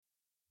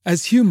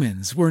As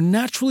humans, we're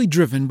naturally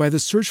driven by the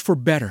search for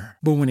better.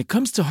 But when it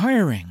comes to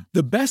hiring,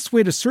 the best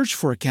way to search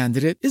for a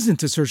candidate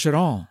isn't to search at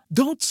all.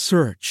 Don't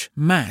search,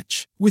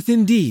 match with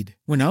Indeed.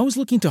 When I was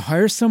looking to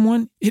hire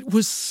someone, it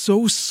was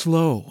so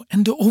slow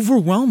and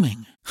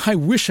overwhelming. I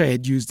wish I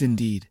had used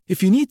Indeed.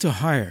 If you need to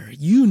hire,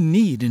 you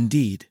need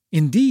Indeed.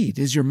 Indeed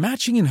is your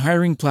matching and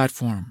hiring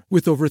platform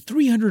with over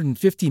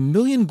 350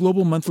 million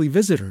global monthly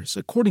visitors,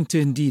 according to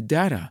Indeed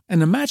data,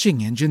 and a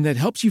matching engine that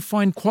helps you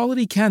find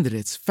quality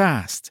candidates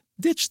fast.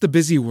 Ditch the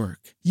busy work.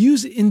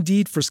 Use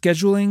Indeed for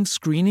scheduling,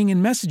 screening,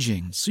 and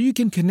messaging so you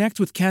can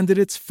connect with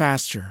candidates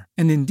faster.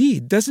 And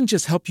Indeed doesn't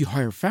just help you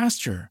hire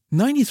faster.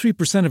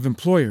 93% of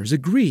employers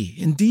agree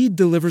Indeed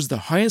delivers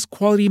the highest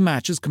quality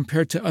matches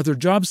compared to other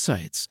job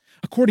sites,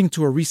 according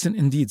to a recent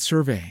Indeed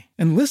survey.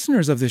 And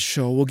listeners of this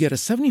show will get a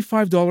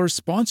 $75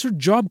 sponsored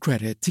job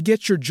credit to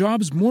get your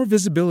jobs more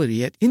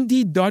visibility at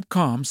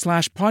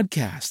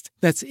Indeed.com/podcast.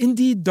 That's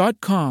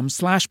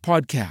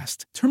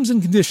Indeed.com/podcast. Terms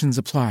and conditions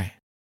apply.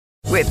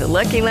 With the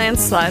Lucky Land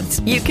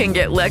Slots, you can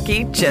get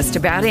lucky just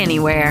about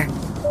anywhere.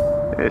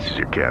 This is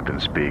your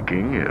captain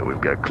speaking. We've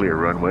got clear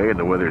runway and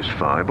the weather's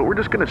fine, but we're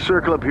just going to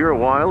circle up here a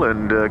while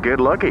and get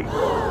lucky.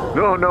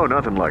 No,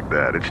 nothing like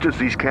that. It's just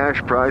these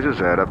cash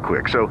prizes add up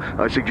quick. So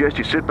I suggest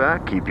you sit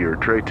back, keep your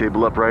tray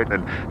table upright,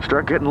 and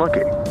start getting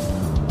lucky.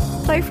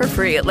 Play for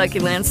free at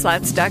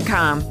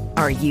LuckyLandSlots.com.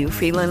 Are you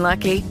feeling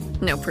lucky?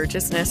 No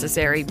purchase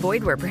necessary.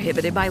 Void where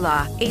prohibited by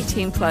law.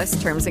 18+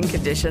 terms and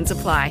conditions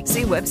apply.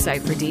 See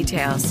website for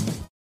details.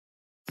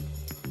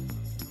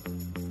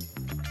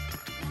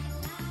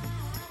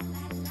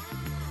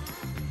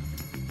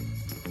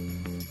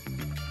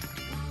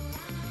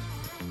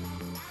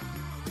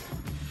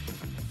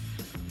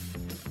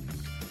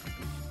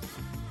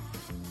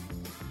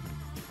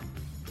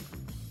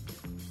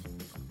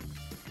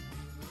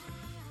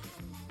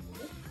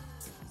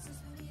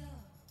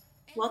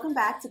 Welcome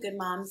back to Good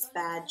Moms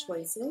Bad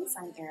Choices.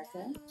 I'm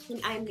Erica. And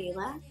I'm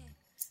Mila.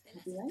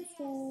 Happy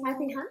Wednesday.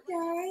 Happy hump day.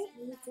 How are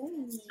you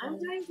doing? I'm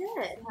doing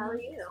good. How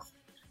are you?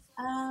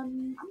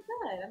 I'm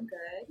good.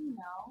 You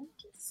know,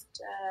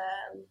 just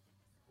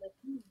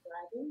living and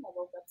thriving. I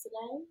woke up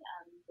today.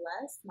 I'm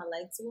blessed. My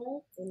legs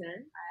work.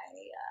 Amen. I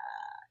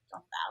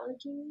don't have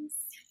allergies.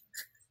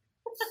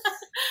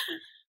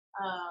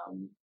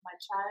 My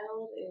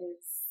child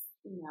is,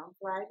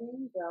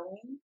 thriving,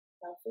 growing,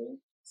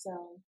 healthy.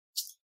 So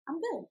I'm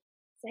good.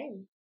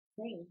 Same.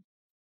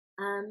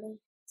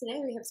 Today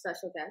we have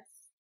special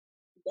guests.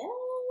 Yes,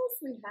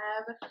 we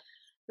have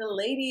the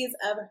ladies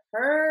of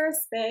Her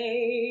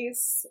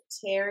Space,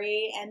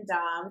 Terry and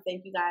Dom.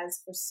 Thank you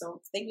guys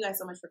so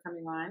much for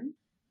coming on.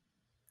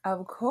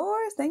 Of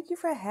course. Thank you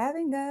for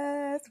having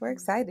us. We're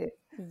excited.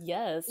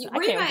 Yes.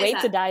 Where I can't wait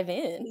to dive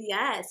in.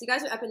 Yes. You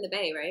guys are up in the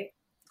Bay, right?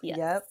 Yes.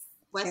 Yep.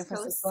 West San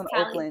Francisco Coast,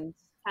 and Oakland.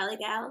 Cali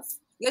gals.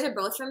 You guys are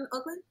both from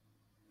Oakland?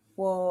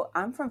 Well,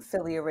 I'm from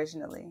Philly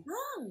originally.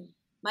 Oh.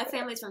 My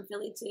family's from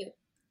Philly too.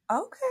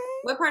 Okay.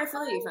 What part of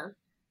Philly are you from?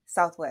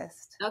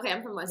 Southwest. Okay,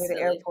 I'm from West Near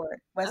Philly. the airport.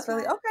 West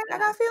Philly. Okay, I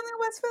got family in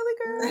West Philly,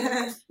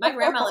 girl. My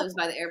grandma lives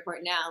by the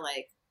airport now,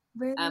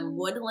 Really?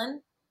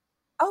 Woodland.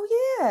 Oh,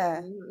 yeah.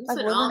 I'm Like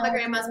putting all my Woodland,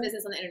 grandma's Alabama?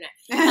 business on the internet.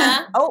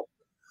 Oh,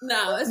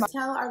 No, it's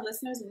Tell our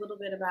listeners a little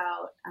bit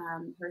about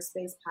Her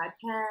Space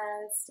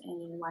podcast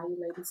and why you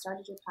ladies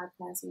started your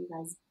podcast. So you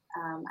guys,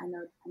 I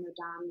know,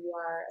 Dom, you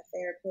are a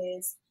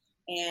therapist,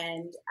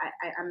 and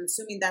I'm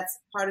assuming that's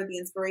part of the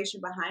inspiration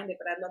behind it.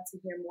 But I'd love to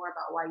hear more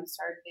about why you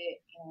started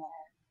it.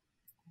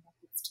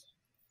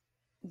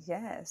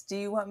 yes. Do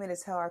you want me to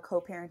tell our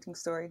co-parenting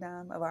story,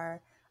 Dom, of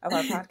our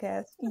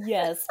podcast?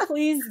 Yes,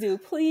 please do.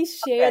 Please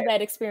share Okay.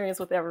 that experience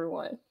with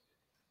everyone.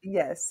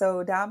 Yes.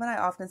 So Dom and I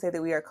often say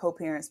that we are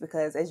co-parents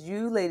because, as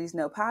you ladies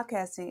know,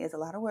 podcasting is a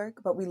lot of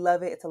work, but we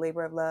love it. It's a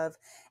labor of love.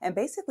 And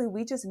basically,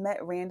 we just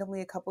met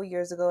randomly a couple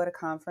years ago at a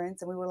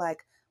conference, and we were like,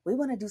 we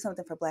want to do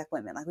something for Black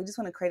women. Like, we just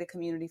want to create a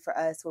community for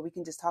us where we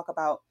can just talk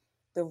about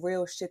the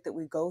real shit that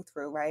we go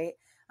through, right?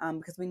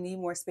 Because we need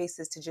more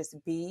spaces to just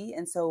be.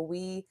 And so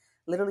we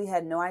literally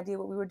had no idea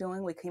what we were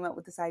doing. We came up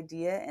with this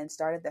idea and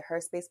started the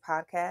Her Space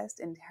podcast.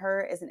 And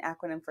HER is an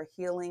acronym for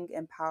healing,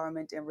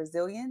 empowerment, and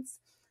resilience.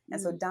 And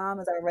so Dom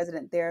is our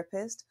resident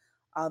therapist,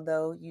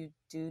 although you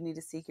do need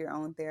to seek your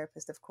own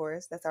therapist, of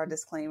course. That's our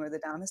disclaimer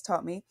that Dom has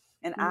taught me.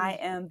 And I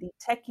am the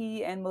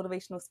techie and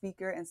motivational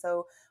speaker. And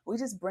so we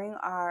just bring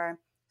our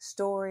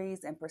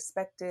stories and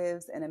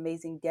perspectives and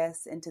amazing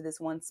guests into this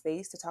one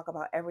space to talk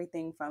about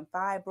everything from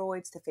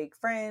fibroids to fake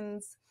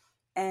friends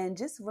and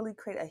just really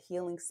create a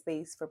healing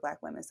space for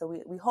Black women. So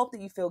we hope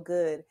that you feel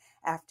good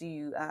after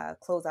you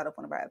close out of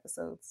one of our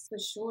episodes. For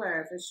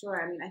sure.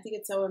 I mean, I think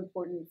it's so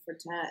important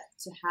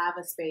to have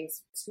a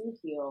space to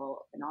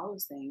heal and all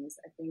those things.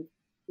 I think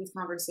these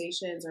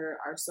conversations are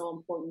so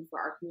important for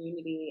our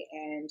community,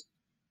 and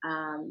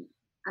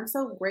I'm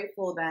so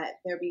grateful that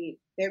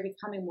they're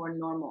becoming more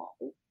normal.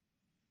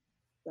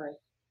 Sorry.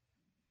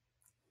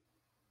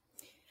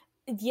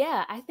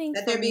 Yeah, I think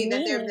that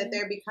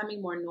they're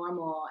becoming more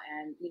normal,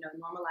 and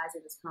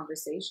normalizing this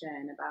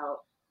conversation about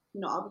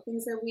all the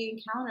things that we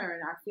encounter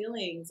and our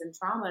feelings and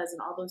traumas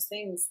and all those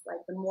things, like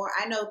the more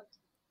I know,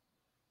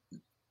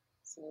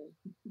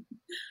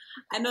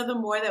 I know the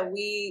more that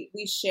we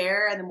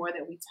share and the more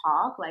that we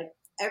talk, like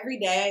every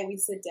day we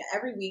sit down,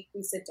 every week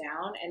we sit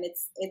down, and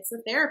it's a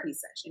therapy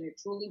session. It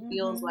truly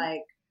feels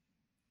like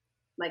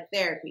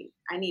therapy.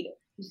 I need it.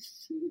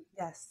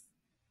 Yes.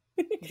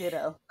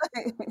 Ditto.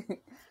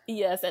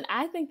 Yes, and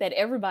I think that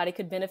everybody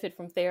could benefit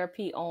from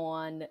therapy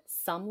on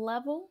some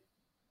level.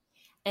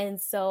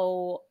 And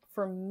so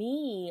for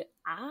me,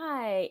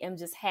 I am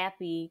just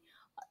happy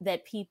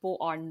that people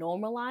are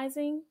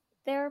normalizing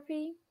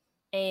therapy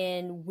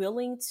and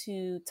willing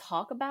to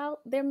talk about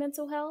their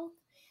mental health.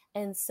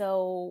 And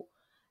so,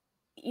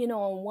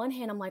 on one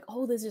hand, I'm like,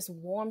 oh, this just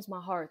warms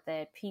my heart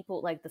that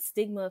people, like, the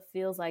stigma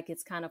feels like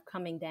it's kind of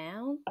coming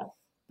down.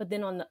 But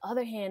then on the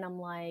other hand, I'm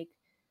like,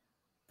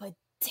 but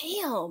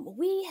damn,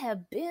 we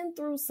have been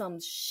through some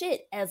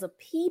shit as a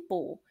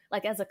people,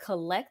 like as a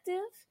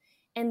collective,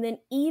 and then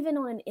even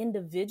on an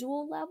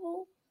individual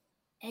level.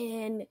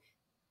 And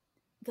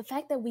the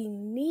fact that we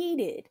need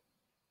it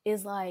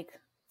is like,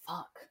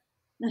 fuck.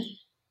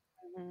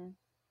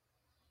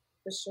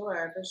 For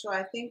sure.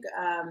 I think,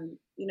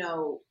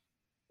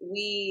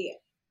 we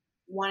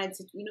wanted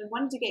to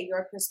get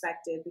your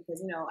perspective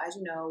because, as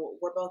you know,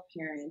 we're both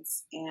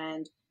parents,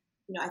 and,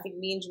 I think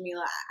me and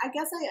Jamila, I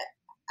guess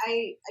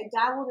I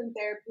dabbled in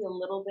therapy a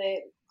little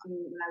bit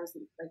when I was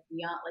like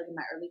young, like in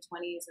my early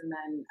 20s, and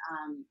then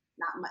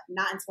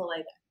not until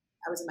like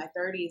I was in my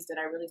 30s did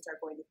I really start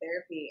going to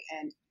therapy.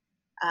 And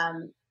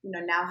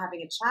now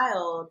having a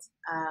child,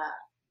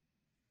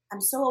 I'm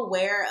so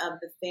aware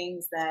of the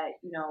things that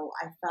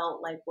I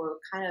felt like were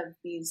kind of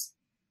these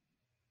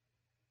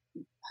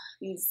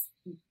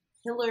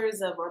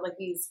pillars of, or like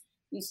these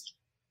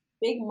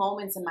big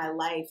moments in my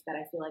life that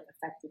I feel like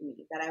affected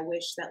me, that I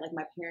wish that like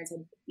my parents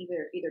had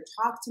either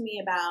talked to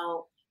me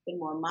about, been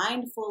more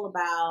mindful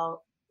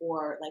about,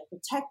 or like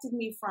protected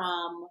me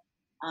from,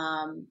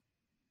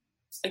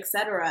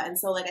 etc. And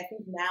so like I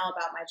think now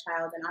about my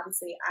child, and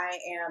obviously I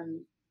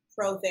am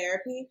pro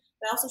therapy,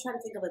 but I also try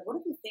to think of like what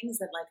are the things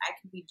that like I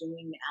could be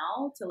doing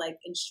now to like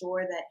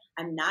ensure that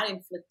I'm not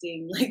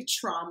inflicting like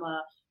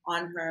trauma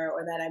on her,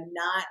 or that I'm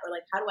not, or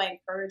like how do I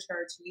encourage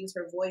her to use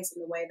her voice in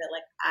the way that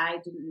like I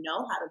didn't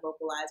know how to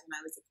vocalize when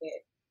I was a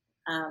kid.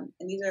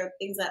 And these are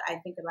things that I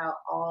think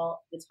about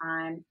all the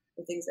time,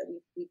 the things that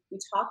we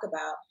talk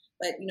about.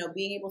 But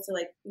being able to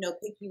like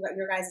pick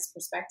your guys'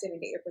 perspective and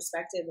get your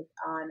perspective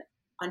on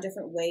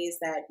different ways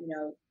that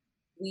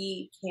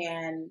we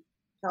can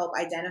help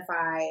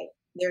identify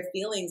their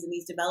feelings in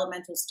these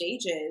developmental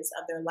stages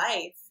of their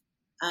life,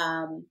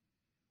 and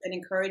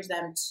encourage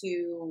them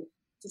to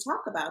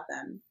talk about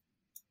them.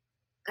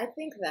 I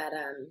think that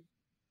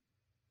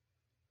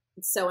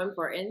it's so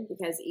important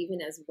because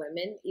even as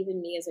women, even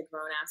me as a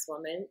grown-ass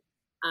woman,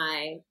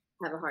 I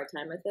have a hard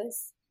time with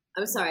this.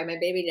 I'm sorry, my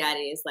baby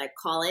daddy is like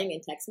calling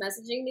and text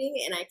messaging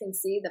me, and I can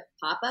see the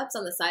pop-ups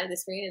on the side of the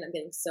screen, and I'm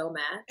getting so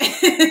mad.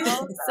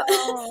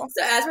 So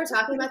as we're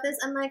talking about this,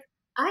 I'm like,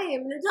 I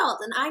am an adult,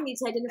 and I need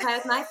to identify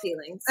with my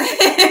feelings.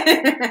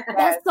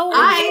 That's so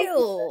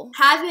real. I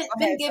haven't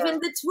been given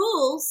the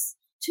tools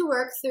to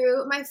work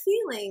through my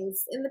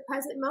feelings in the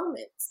present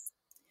moments.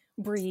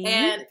 Breathe.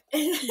 And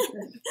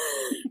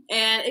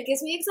it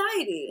gives me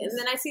anxiety. And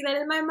then I see that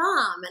in my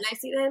mom, and I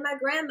see that in my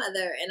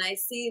grandmother, and I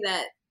see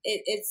that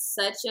it's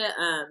such a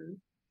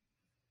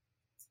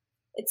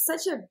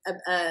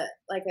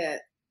like a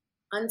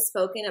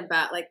unspoken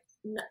about like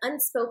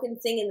unspoken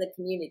thing in the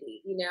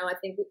community. I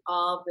think we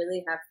all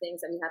really have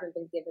things that we haven't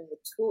been given the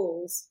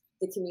tools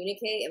to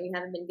communicate, and we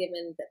haven't been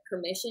given the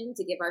permission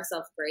to give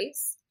ourselves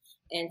grace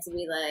and to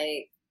be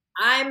like,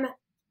 I'm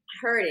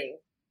hurting.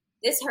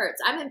 This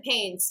hurts. I'm in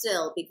pain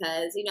still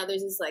because,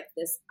 there's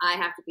this, I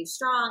have to be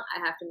strong. I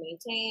have to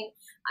maintain.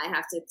 I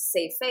have to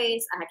save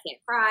face. I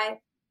can't cry.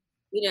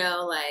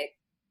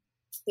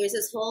 There's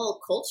this whole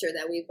culture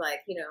that we've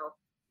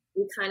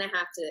we kind of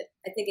have to,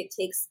 I think it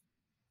takes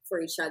for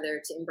each other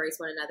to embrace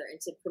one another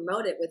and to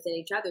promote it within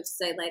each other to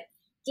say like,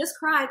 just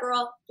cry,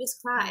 girl,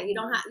 just cry. You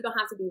don't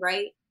have to be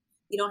right.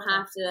 You don't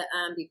have to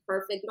be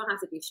perfect. You don't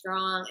have to be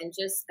strong, and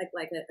just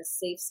like a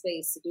safe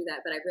space to do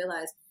that. But I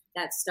realized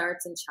that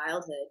starts in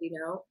childhood.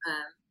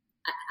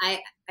 I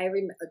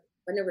remember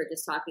when we were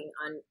just talking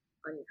on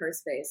her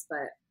space,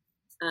 but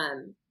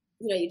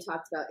you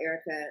talked about,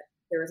 Erica,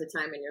 there was a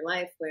time in your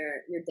life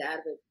where your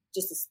dad would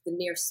just the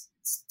mere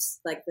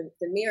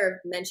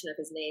mention of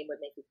his name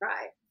would make you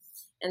cry.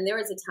 And there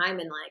was a time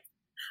in like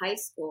high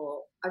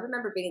school, I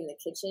remember being in the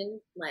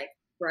kitchen, like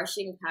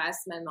brushing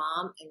past my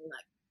mom and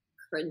like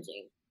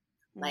cringing,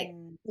 like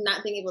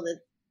not being able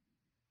to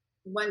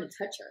want to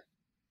touch her.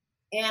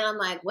 And I'm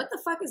like, what the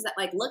fuck is that?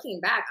 Like looking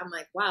back, I'm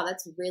like, wow,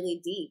 that's really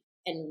deep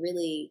and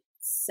really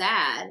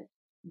sad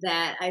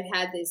that I've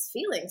had these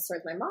feelings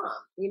towards my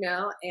mom,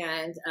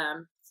 and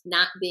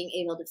not being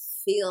able to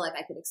feel like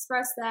I could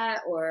express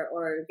that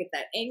or get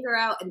that anger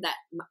out, and that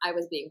I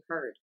was being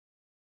heard.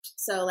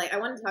 So like, I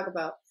want to talk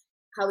about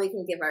how we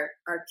can give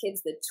our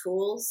kids the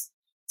tools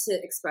to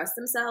express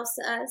themselves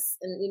to us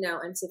and,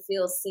 and to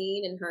feel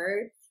seen and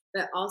heard,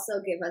 but also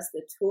give us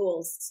the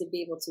tools to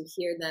be able to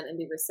hear them and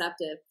be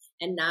receptive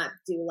and not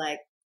do like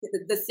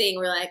the thing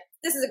where like,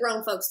 this is a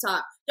grown folks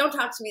talk. Don't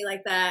talk to me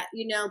like that.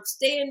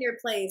 Stay in your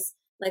place.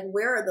 Like,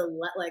 where are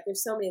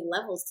there's so many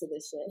levels to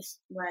this shit.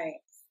 Right.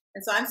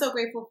 And so I'm so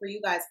grateful for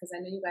you guys because I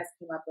know you guys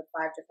came up with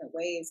 5 different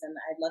ways and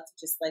I'd love to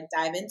just like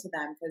dive into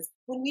them because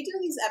when we do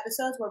these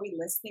episodes where we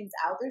list things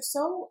out, they're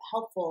so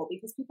helpful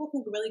because people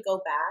can really go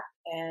back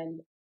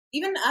and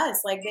even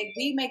us, like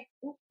we make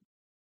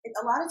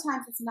a lot of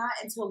times it's not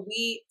until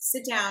we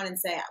sit down and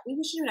say, we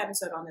should do an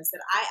episode on this that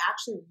I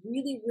actually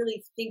really,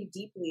 really think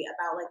deeply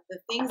about like the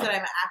things that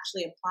I'm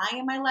actually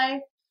applying in my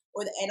life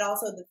and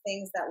also the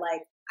things that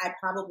like I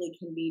probably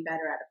can be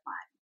better at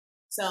applying.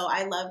 So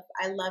I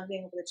love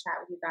being able to chat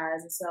with you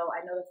guys. And so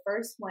I know the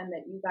first one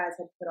that you guys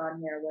had put on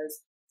here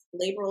was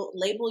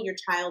label your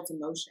child's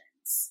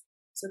emotions.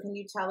 So can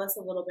you tell us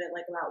a little bit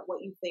like about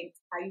what you think,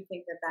 how you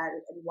think that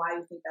and why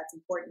you think that's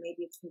important?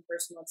 Maybe it's from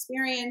personal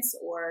experience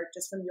or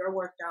just from your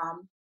work,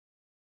 Dom.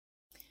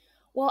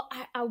 Well,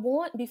 I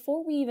want,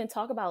 before we even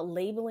talk about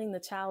labeling the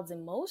child's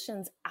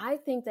emotions, I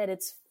think that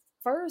it's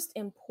first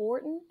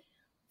important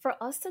for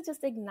us to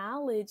just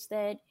acknowledge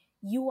that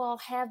you all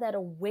have that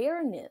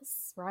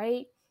awareness,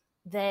 right?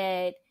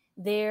 That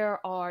there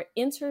are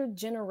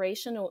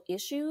intergenerational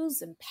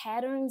issues and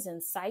patterns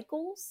and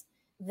cycles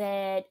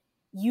that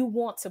you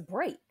want to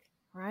break,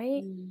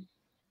 right? Mm.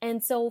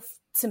 And so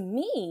to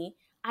me,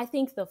 I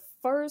think the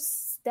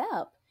first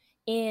step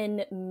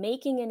in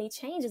making any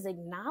change is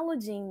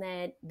acknowledging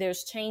that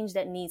there's change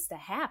that needs to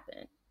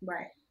happen.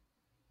 Right.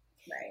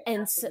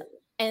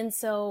 And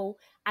so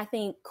I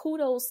think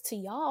kudos to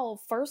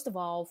y'all, first of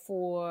all,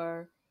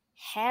 for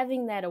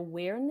having that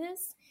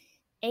awareness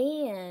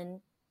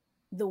and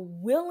the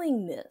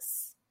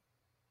willingness,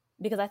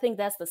 because I think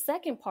that's the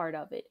second part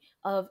of it,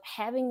 of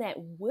having that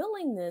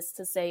willingness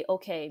to say,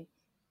 okay,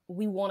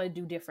 we want to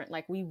do different.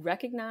 Like we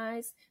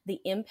recognize the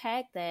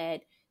impact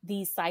that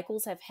these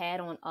cycles have had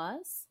on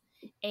us,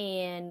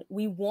 and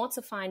we want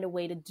to find a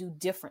way to do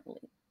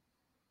differently.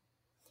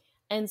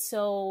 And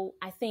so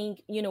I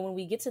think, when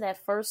we get to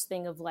that first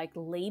thing of like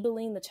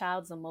labeling the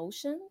child's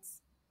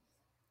emotions,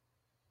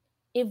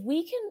 if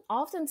we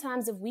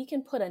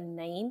can put a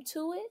name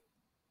to it,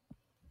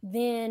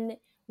 then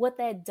what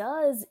that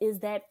does is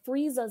that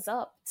frees us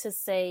up to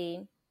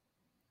say,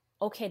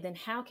 okay, then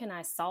how can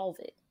I solve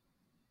it?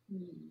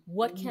 Mm-hmm.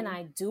 What can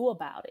I do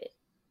about it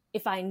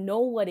if I know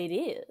what it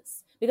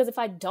is? Because if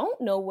I don't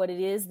know what it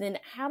is, then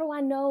how do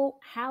I know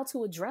how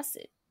to address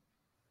it?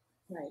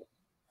 Right.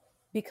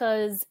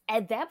 Because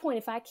at that point,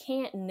 if I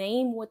can't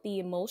name what the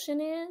emotion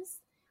is,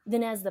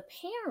 then as the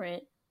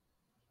parent,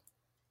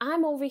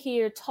 I'm over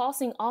here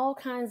tossing all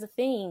kinds of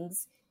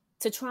things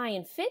to try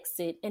and fix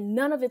it, and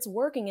none of it's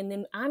working. And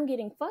then I'm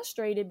getting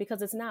frustrated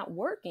because it's not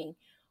working.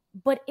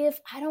 But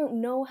if I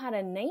don't know how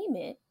to name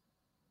it,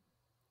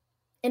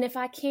 and if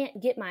I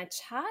can't get my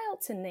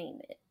child to name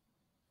it,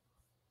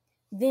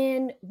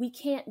 then we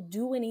can't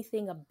do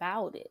anything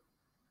about it.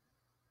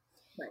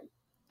 Right.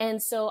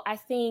 And so I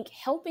think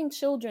helping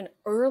children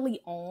early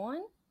on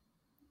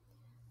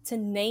to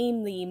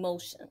name the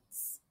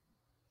emotions.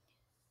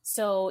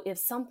 So if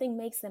something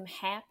makes them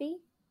happy,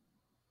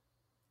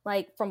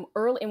 like from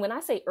early, and when I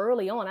say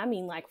early on, I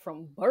mean like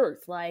from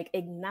birth, like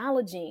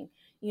acknowledging,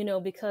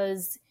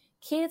 because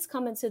kids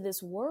come into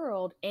this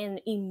world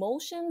and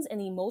emotions and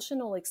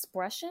emotional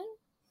expression,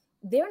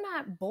 they're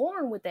not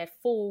born with that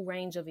full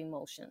range of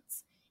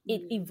emotions.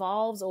 Mm-hmm. It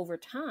evolves over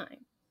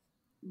time.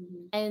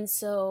 Mm-hmm. And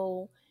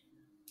so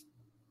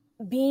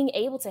being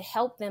able to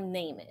help them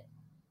name it.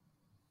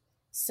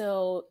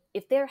 So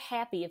if they're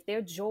happy, if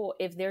they're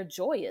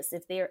joyous,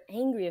 if they're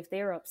angry, if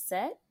they're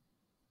upset,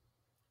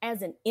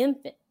 as an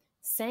infant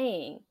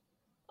saying,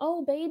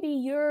 oh,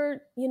 baby,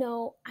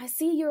 I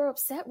see you're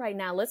upset right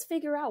now. Let's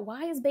figure out,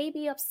 why is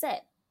baby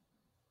upset?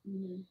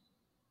 Mm-hmm.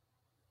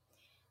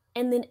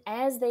 And then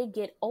as they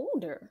get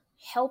older,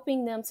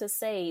 helping them to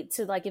say,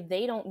 if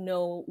they don't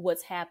know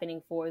what's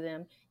happening for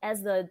them,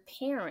 as the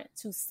parent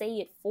to say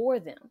it for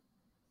them.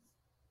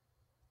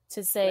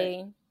 To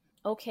say, right.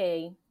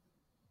 Okay,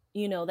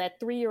 that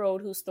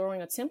 3-year-old who's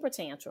throwing a temper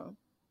tantrum,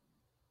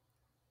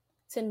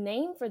 to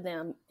name for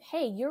them,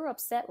 hey, you're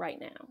upset right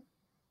now.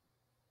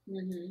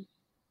 Mm-hmm.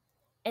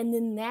 And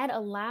then that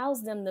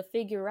allows them to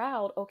figure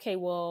out, okay,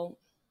 well,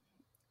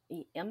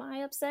 am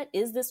I upset?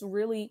 Is this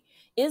really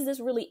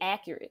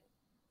accurate?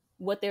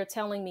 What they're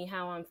telling me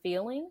how I'm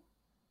feeling?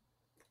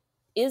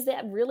 Is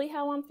that really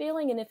how I'm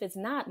feeling? And if it's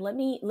not, let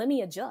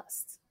me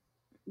adjust.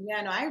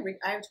 Yeah, no, I agree.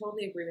 I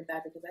totally agree with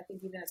that because I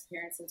think even as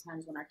parents,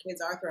 sometimes when our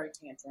kids are throwing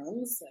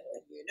tantrums,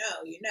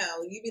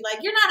 you'd be like,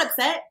 you're not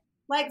upset.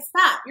 Like,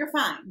 stop. You're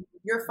fine.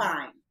 You're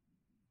fine.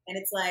 And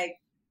it's like,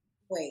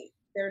 wait,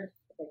 they're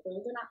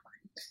not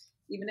fine.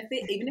 Even if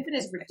it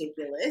is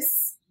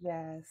ridiculous.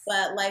 Yes.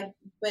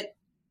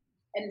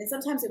 And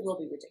sometimes it will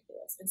be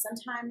ridiculous. And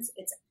sometimes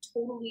it's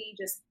totally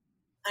just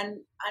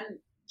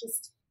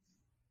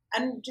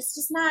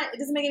not, it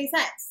doesn't make any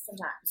sense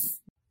sometimes.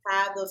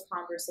 have those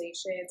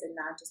conversations and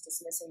not just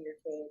dismissing your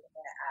kid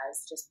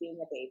as just being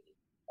a baby.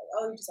 Like,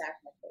 oh, you're just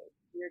acting like a baby.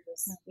 You're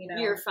just,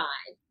 you're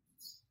fine.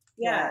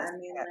 Yeah, Yes, I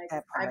mean,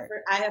 that part.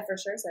 I have for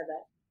sure said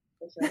that.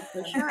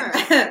 For sure.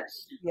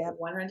 Yeah. 100%.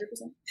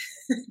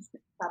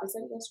 Probably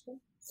said it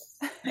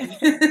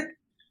yesterday.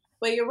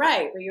 But you're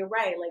right.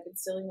 Like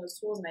instilling those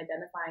tools and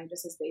identifying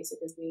just as basic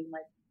as being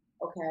like,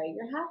 okay,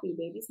 you're happy.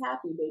 Baby's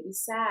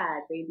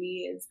sad.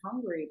 Baby is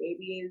hungry.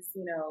 Baby is,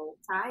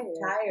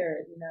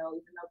 tired. Even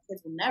though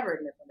kids will never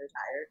admit when they're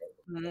tired.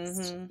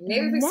 Mm-hmm.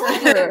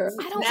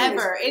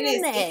 Never.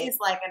 It is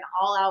like an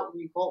all-out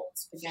revolt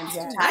against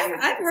tired.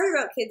 I've heard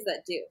about kids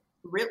that do.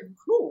 Really?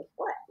 Who?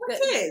 What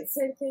kids?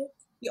 Kids.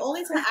 The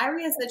only time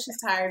Iria said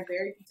she's tired,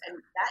 and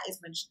that is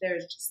when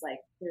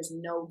there's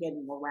no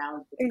getting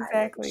around the tired.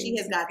 Exactly. She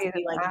has got to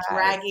be like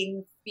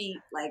dragging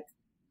feet, like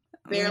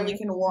barely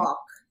can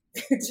walk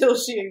until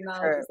she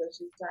acknowledges that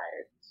she's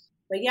tired.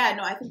 But yeah,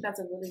 no, I think that's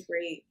a really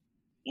great.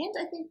 And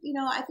I think,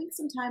 I think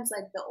sometimes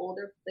like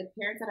the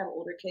parents that have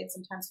older kids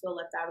sometimes feel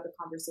left out of the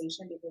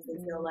conversation because they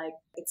feel like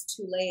it's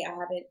too late.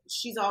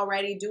 She's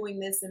already doing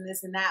this and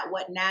this and that.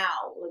 What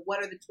now? Like,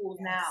 what are the tools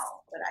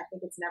now? But I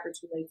think it's never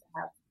too late to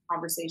have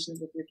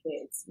conversations with your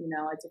kids,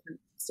 at different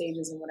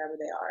stages and whatever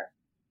they are.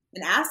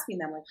 And asking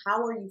them, like,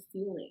 how are you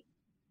feeling?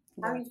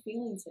 How are you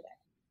feeling today?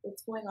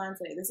 What's going on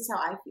today? This is how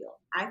I feel.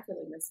 I'm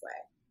feeling this way.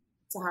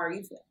 So how are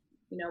you feeling?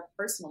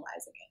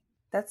 Personalizing it.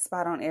 That's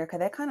spot on, Erica.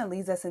 That kind of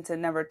leads us into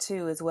number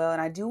 2 as well.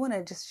 And I do want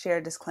to just share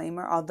a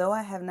disclaimer. Although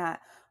I have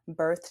not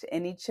birthed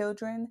any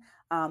children,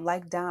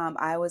 like Dom,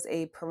 I was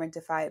a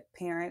parentified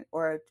parent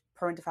or a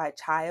parentified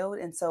child.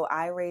 And so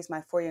I raised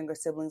my 4 younger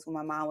siblings when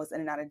my mom was in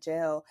and out of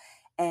jail.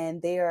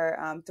 And they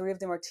are, 3 of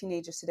them are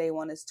teenagers today.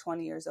 1 is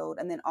 20 years old.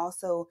 And then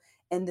also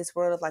in this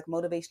world of like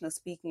motivational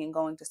speaking and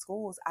going to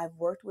schools, I've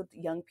worked with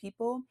young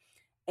people,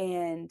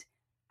 and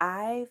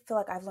I feel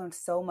like I've learned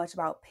so much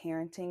about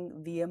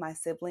parenting via my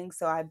siblings.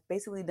 So I've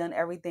basically done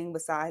everything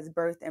besides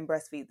birth and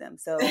breastfeed them.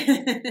 So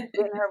getting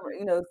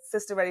her,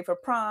 sister ready for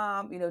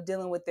prom,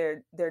 dealing with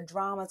their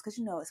dramas. Because,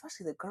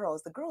 especially the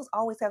girls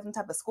always have some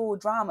type of school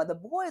drama. The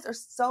boys are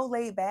so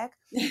laid back,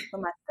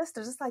 but my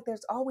sisters, it's like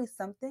there's always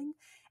something.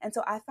 And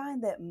so I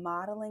find that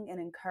modeling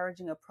and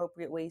encouraging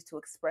appropriate ways to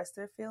express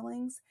their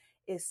feelings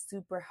is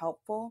super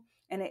helpful.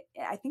 And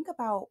I think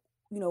about,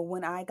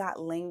 when I got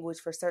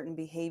language for certain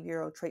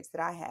behavioral traits that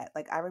I had,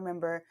 like I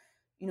remember,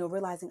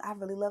 realizing I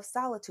really love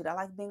solitude. I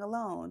like being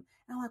alone.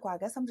 And I'm like, well, I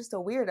guess I'm just a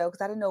weirdo because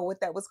I didn't know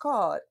what that was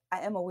called. I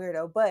am a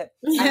weirdo, but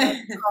I know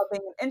it's called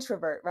being an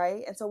introvert,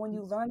 right? And so when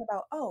you learn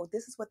about, oh,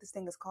 this is what this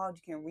thing is called,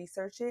 you can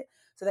research it.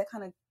 So that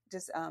kind of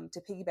just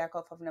to piggyback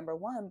off of number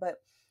 1. But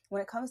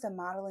when it comes to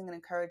modeling and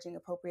encouraging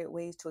appropriate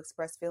ways to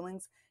express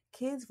feelings,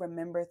 kids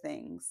remember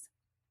things.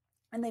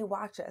 And they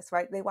watch us,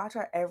 right? They watch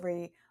our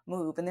every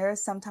move. And there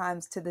is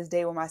sometimes to this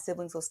day where my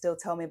siblings will still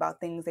tell me about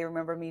things they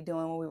remember me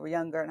doing when we were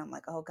younger. And I'm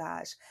like, oh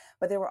gosh.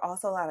 But there were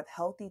also a lot of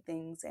healthy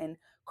things and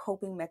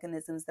coping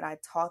mechanisms that I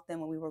taught them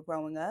when we were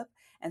growing up.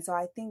 And so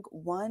I think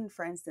one,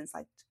 for instance,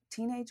 like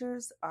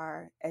teenagers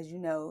are, as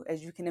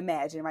you can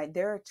imagine, right?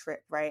 They're a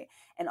trip, right?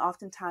 And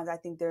oftentimes I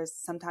think there's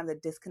sometimes a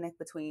disconnect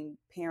between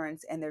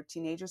parents and their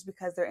teenagers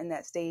because they're in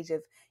that stage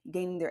of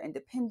gaining their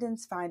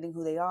independence, finding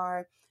who they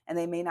are. And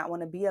they may not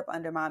want to be up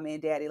under mommy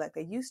and daddy like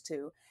they used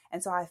to.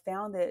 And so I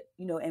found that,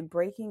 in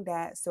breaking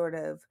that sort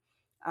of,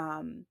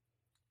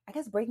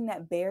 breaking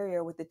that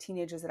barrier with the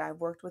teenagers that I've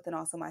worked with and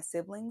also my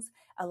siblings,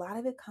 a lot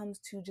of it comes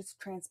to just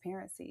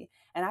transparency.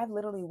 And I've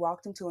literally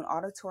walked into an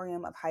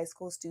auditorium of high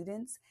school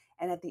students.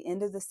 And at the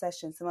end of the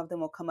session, some of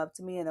them will come up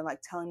to me and they're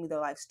like telling me their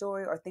life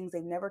story or things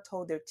they've never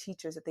told their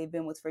teachers that they've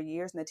been with for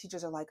years. And the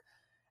teachers are like,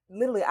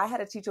 literally, I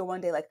had a teacher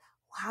one day like,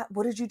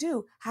 what did you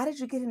do? How did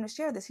you get him to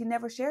share this? He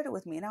never shared it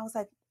with me. And I was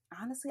like,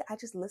 honestly, I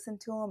just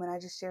listened to him and I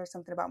just shared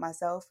something about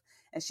myself.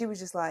 And she was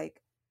just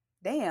like,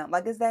 damn,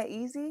 like, is that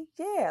easy?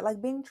 Yeah.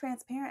 Like being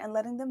transparent and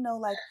letting them know,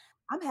 like,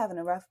 I'm having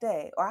a rough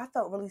day, or I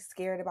felt really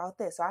scared about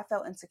this, or I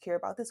felt insecure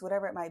about this,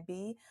 whatever it might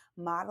be,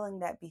 modeling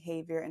that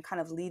behavior and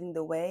kind of leading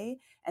the way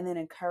and then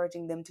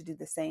encouraging them to do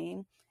the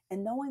same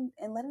and knowing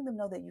and letting them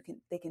know that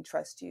they can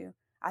trust you.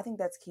 I think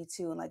that's key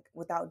too. And like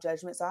without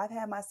judgment. So I've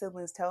had my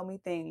siblings tell me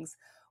things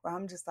where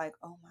I'm just like,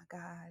 oh my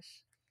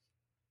gosh.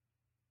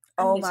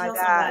 Oh my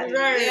God.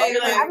 Right. Oh,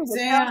 You're like,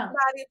 damn.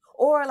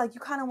 Or like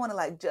you kind of want to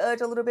like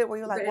judge a little bit where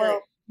you're like,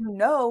 well,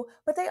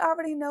 but they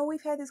already know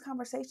we've had these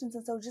conversations.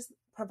 And so just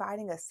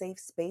providing a safe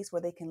space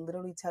where they can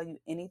literally tell you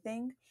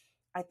anything,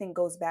 I think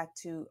goes back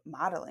to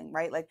modeling,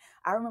 right? Like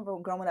I remember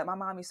growing up, my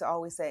mom used to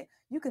always say,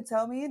 you can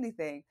tell me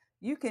anything.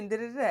 You can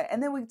da-da-da.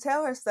 And then we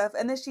tell her stuff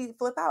and then she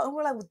flip out and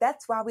we're like, well,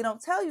 that's why we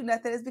don't tell you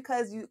nothing. It's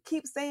because you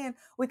keep saying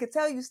we could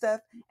tell you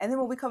stuff. And then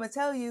when we come and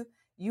tell you,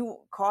 you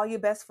call your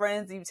best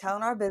friends and you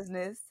telling our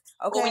business.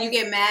 Okay. Or when you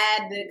get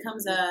mad, then it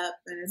comes up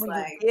and it's when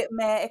like. You get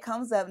mad, it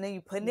comes up and then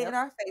you putting it in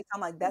our face. I'm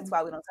like, that's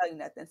why we don't tell you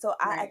nothing. So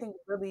I think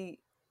really,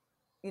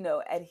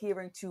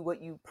 adhering to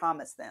what you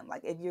promise them.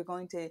 Like if you're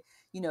going to,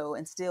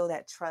 instill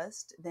that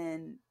trust,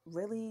 then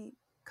really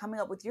coming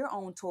up with your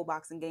own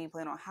toolbox and game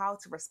plan on how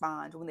to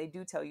respond when they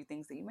do tell you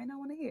things that you may not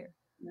want to hear.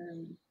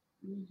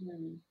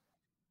 Mm-hmm.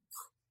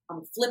 I'm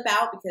gonna flip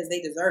out because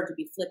they deserve to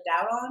be flipped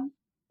out on,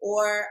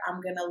 or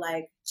I'm gonna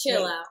like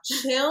chill out.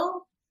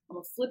 Chill. I'm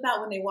gonna flip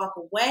out when they walk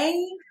away.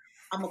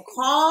 I'm gonna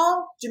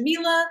call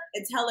Jamila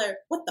and tell her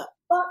what the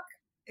fuck.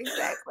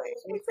 Exactly.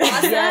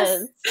 Process.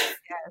 Yes.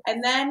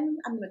 And then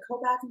I'm gonna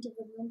go back into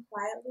the room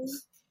quietly,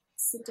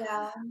 sit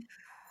down,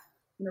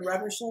 I'm gonna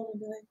rub her shoulder and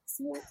be like,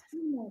 "So what do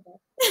you know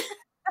about that?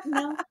 You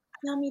know,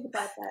 tell me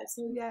about that.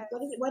 So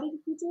what did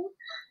you do?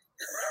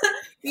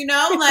 You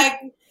know,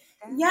 like."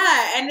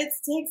 Yeah, and it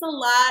takes a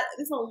lot.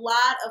 There's a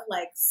lot of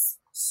like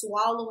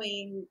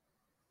swallowing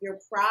your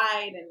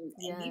pride and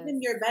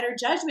even your better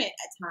judgment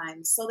at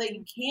times, so that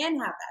you can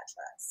have that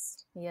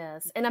trust.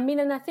 Yes, and I mean,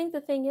 and I think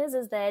the thing is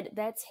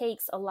that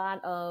takes a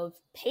lot of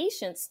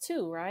patience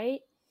too,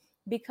 right?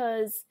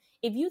 Because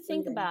if you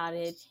think about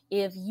it,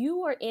 if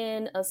you are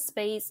in a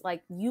space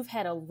like you've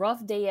had a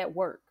rough day at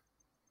work,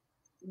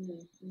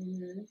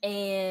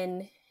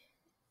 and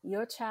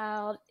your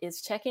child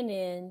is checking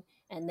in.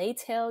 And they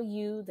tell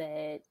you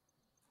that,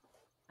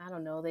 I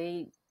don't know,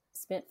 they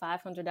spent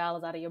 $500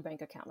 out of your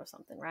bank account or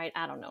something, right?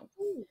 I don't know.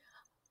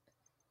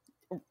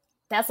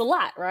 That's a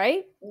lot,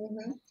 right?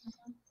 Mm-hmm.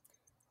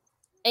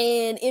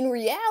 And in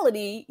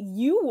reality,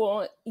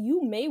 you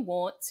may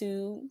want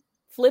to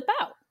flip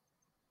out.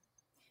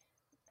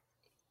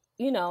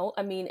 You know,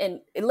 I mean,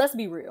 and let's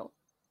be real.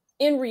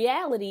 In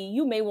reality,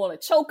 you may want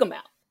to choke them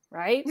out,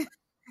 right?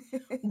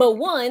 But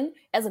one,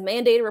 as a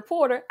mandated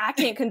reporter, I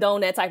can't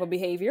condone that type of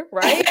behavior,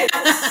 right?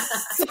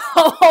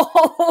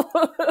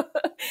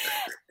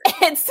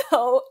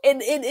 So in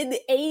the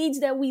age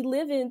that we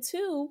live in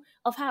too,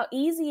 of how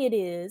easy it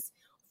is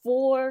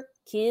for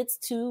kids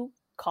to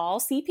call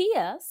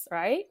CPS,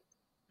 right?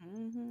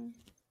 Mm-hmm.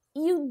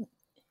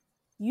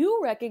 You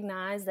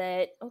recognize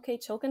that, okay,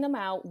 choking them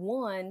out,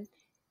 one,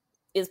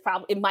 is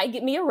probably, it might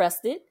get me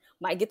arrested,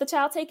 might get the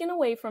child taken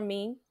away from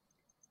me.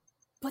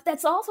 But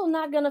that's also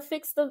not going to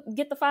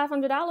get the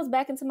 $500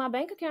 back into my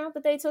bank account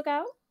that they took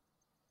out.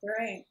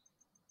 Right.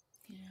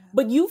 Yeah.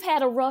 But you've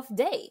had a rough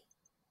day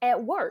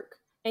at work.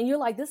 And you're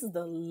like, this is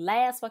the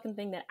last fucking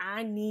thing that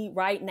I need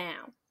right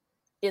now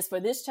is for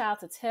this child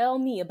to tell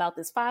me about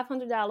this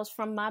 $500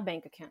 from my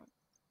bank account.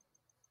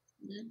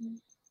 Mm-hmm.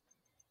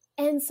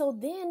 And so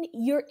then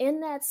you're in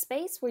that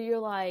space where you're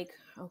like,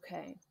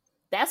 okay,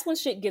 that's when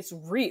shit gets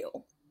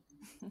real.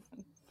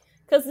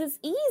 Because it's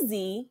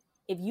easy,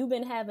 if you've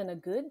been having a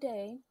good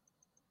day,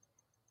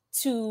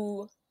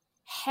 to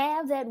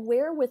have that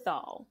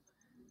wherewithal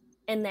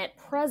and that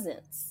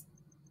presence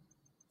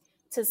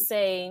to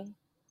say,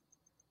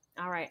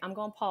 all right, I'm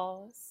going to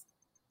pause.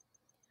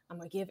 I'm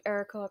going to give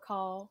Erica a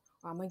call,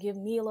 or I'm going to give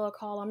Mila a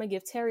call. I'm going to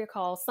give Terry a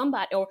call,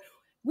 somebody, or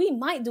we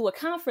might do a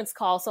conference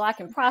call so I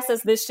can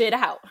process this shit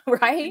out,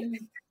 right?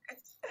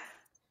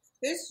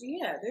 There's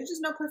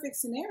just no perfect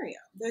scenario.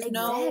 There's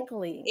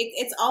exactly.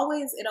 It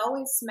always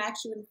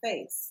smacks you in the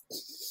face.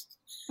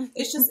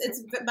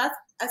 That's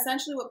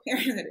essentially what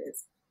parenthood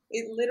is.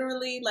 It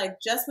literally, like,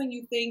 just when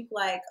you think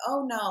like,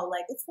 oh no,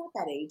 like it's not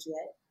that age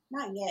yet,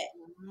 not yet.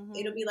 Mm-hmm.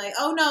 It'll be like,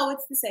 oh no,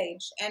 it's this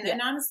age.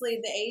 And honestly,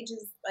 the age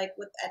is like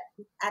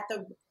at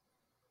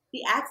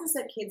the access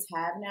that kids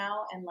have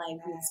now, and like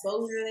the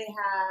exposure they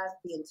have,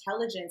 the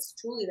intelligence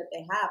truly that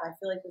they have. I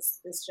feel like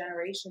this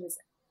generation is,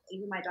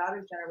 even my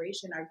daughter's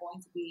generation, are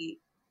going to be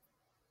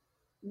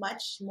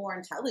much more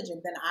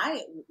intelligent than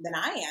I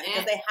am,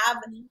 because they have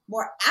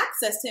more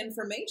access to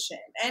information,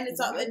 and it's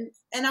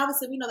and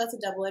obviously we know that's a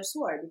double-edged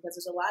sword, because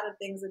there's a lot of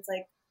things that's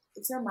like,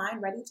 is their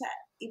mind ready to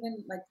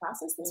even like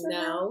process this?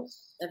 No,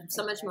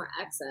 so much more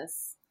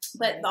access,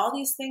 but all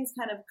these things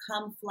kind of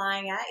come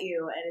flying at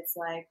you, and it's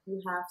like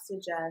you have to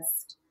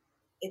just.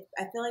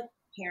 I feel like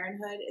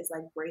parenthood is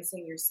like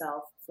bracing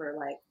yourself for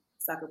like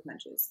sucker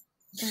punches.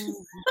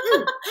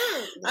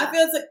 I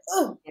feel it's like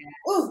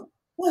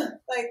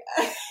like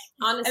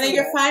honestly, and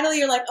then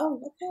you're like,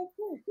 oh, okay,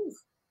 cool,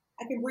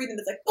 I can breathe, and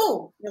it's like,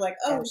 oh, you're like,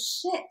 oh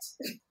shit,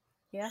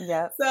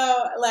 yeah.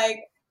 So like,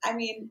 I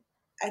mean,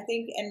 I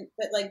think,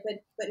 but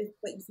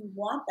if you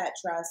want that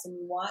trust and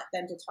you want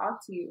them to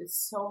talk to you,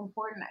 it's so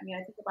important. I mean,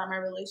 I think about my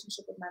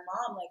relationship with my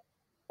mom, like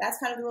that's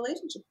kind of the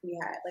relationship we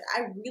had. Like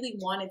I really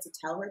wanted to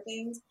tell her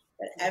things,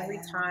 but every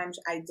time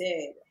I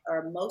did,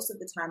 or most of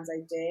the times I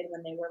did,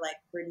 when they were like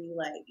pretty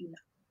like, you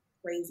know,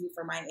 crazy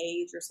for my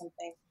age or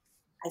something,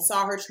 I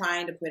saw her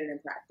trying to put it in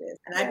practice,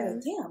 and I'd be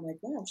like, damn, like,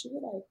 wow, she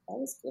was like,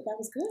 that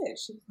was good.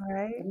 She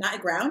not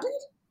grounded.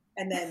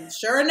 And then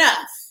sure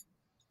enough,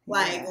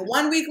 like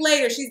 1 week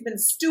later, she's been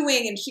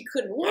stewing and she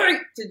couldn't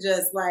wait to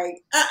just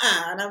like,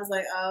 and I was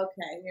like,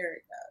 okay, here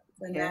it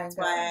goes. And that's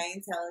why I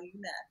ain't telling you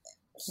nothing.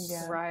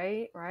 Yeah.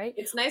 Right.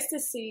 It's nice to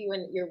see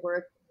when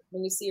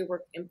you see your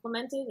work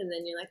implemented, and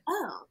then you're like,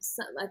 oh,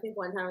 I think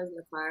one time I was in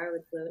the car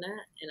with Luna,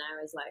 and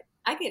I was like,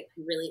 I get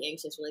really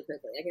anxious really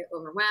quickly. I get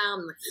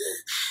overwhelmed. I'm like,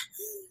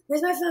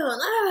 where's my phone?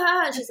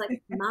 And she's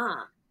like,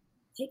 Mom,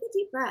 take a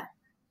deep breath.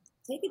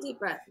 Take a deep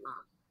breath,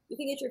 Mom. You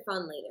can get your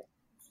phone later.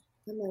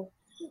 I'm like,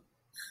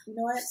 You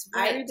know what?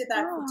 Ryrie did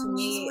that to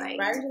me. Right.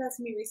 Ryrie did that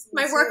to me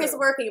recently. My work is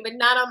working, but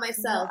not on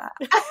myself.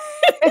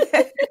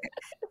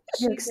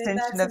 She did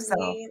that to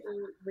me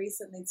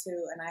recently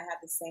too, and I had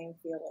the same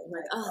feeling.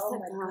 Like, oh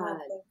my God,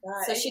 thank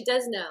God. So she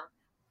does know.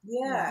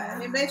 Yeah. I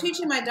mean, they're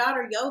teaching my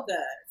daughter yoga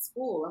at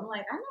school. I'm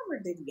like, I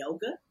never did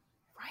yoga.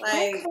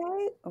 Like,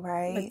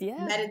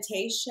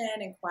 meditation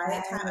and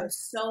quiet time. I'm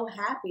so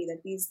happy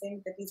that these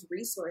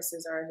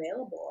resources are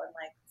available and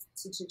like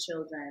to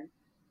children.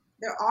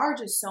 There are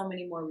just so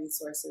many more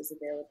resources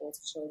available to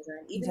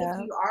children. Even if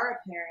you are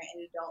a parent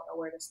and you don't know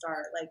where to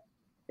start, like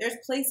there's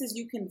places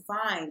you can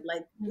find.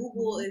 Like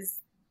Google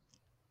is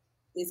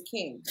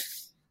king.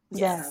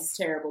 Yeah, sounds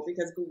terrible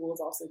because Google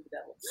is also the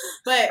devil.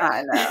 But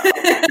I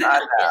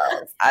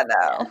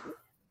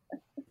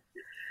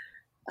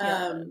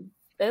know.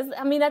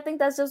 I mean, I think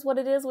that's just what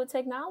it is with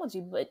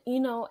technology. But, you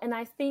know, and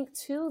I think,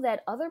 too,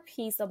 that other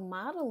piece of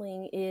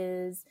modeling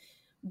is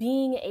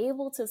being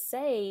able to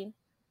say,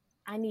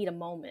 I need a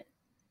moment.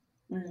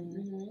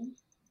 Mm-hmm.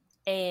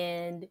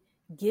 And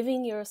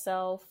giving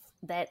yourself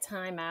that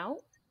time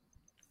out.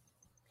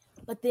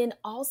 But then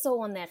also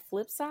on that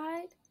flip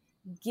side,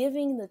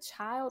 giving the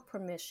child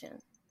permission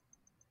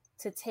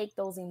to take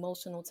those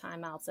emotional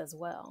timeouts as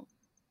well.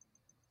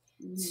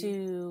 Mm-hmm.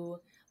 To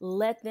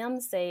let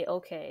them say,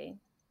 okay,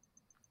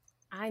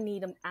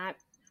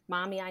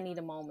 Mommy, I need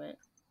a moment.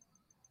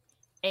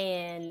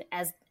 And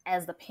as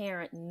the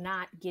parent,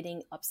 not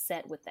getting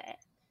upset with that,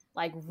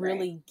 like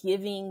really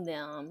giving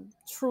them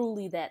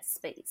truly that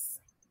space.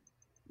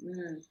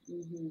 Mm-hmm.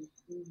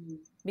 Mm-hmm.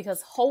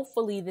 Because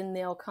hopefully then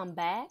they'll come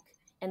back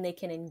and they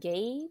can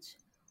engage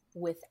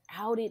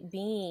without it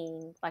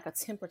being like a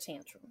temper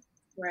tantrum.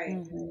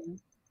 Right. Mm-hmm.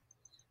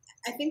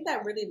 I think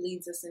that really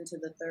leads us into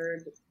the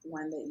third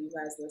one that you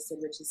guys listed,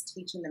 which is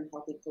teaching them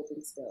healthy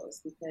coping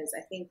skills, because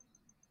I think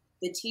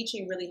the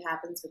teaching really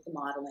happens with the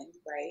modeling,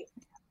 right?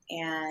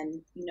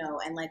 And, you know,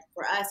 and like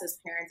for us as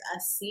parents,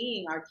 us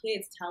seeing our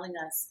kids telling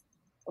us,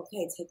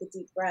 okay, take a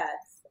deep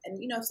breath.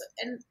 And, you know,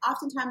 and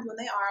oftentimes when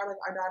they are, like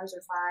our daughters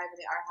are 5 and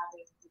they are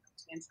having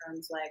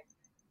tantrums, like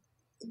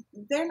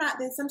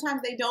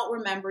sometimes they don't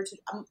remember to,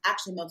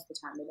 actually most of the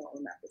time they don't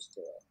remember to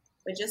do it.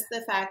 But just the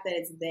fact that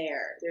it's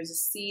there's a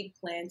seed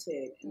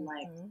planted, and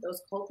like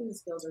those coping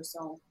skills are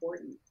so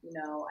important. You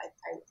know,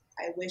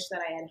 I wish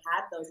that I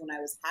had those when I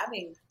was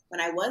having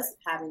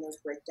those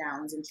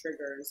breakdowns and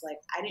triggers. Like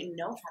I didn't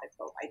know how to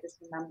cope. I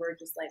just remember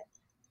just like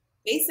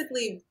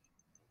basically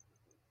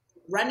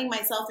running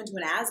myself into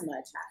an asthma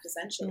attack,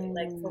 essentially,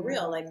 like for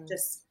real, like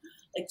just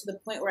like to the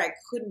point where I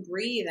couldn't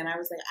breathe, and I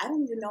was like, I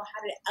don't even know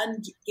how to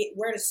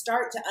where to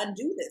start to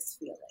undo this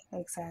feeling.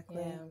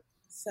 Exactly. Yeah.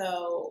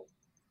 So.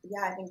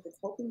 Yeah, I think the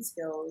coping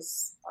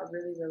skills are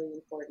really, really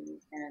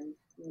important. And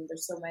I mean,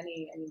 there's so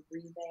many. I mean,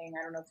 breathing.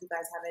 I don't know if you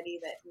guys have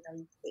any that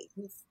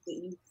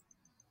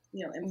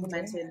you've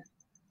implemented.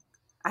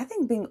 I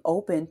think being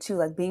open to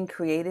like being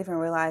creative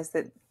and realize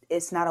that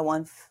it's not a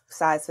one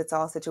size fits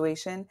all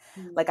situation.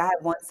 Mm-hmm. Like I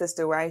have one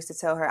sister where I used to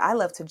tell her I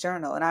love to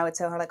journal, and I would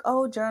tell her like,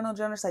 "Oh, journal."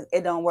 She's like,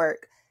 "It don't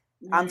work.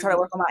 I'm trying to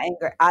work on my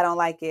anger. I don't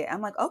like it."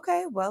 I'm like,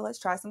 okay, well, let's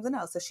try something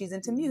else. So she's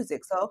into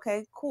music. So,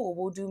 okay, cool.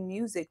 We'll do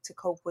music to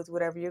cope with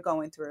whatever you're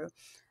going through.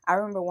 I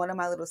remember one of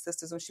my little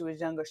sisters when she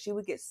was younger, she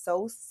would get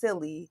so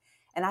silly.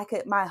 And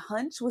my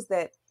hunch was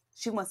that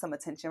she wants some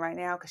attention right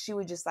now, because she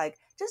would just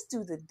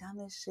do the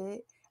dumbest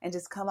shit and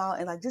just come out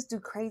and like just do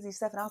crazy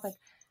stuff. And I was like,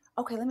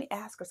 okay, let me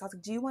ask her. So I was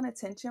like, do you want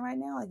attention right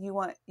now? Like you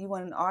want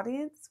an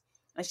audience?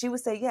 And she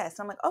would say yes.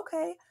 So I'm like,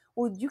 okay.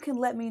 Well, you can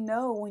let me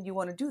know when you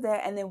want to do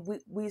that. And then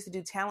we used to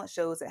do talent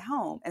shows at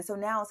home. And so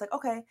now it's like,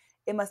 okay,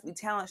 it must be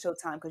talent show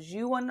time, because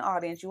you want an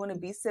audience, you want to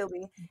be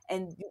silly,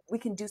 and we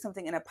can do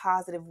something in a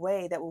positive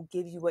way that will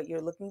give you what you're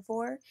looking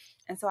for.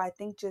 And so I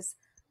think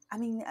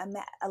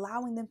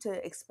allowing them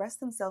to express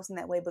themselves in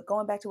that way. But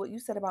going back to what you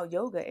said about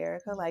yoga,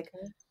 Erica, like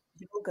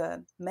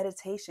yoga,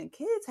 meditation,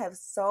 kids have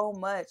so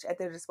much at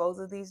their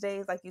disposal these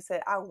days. Like you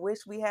said, I wish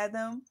we had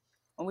them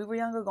when we were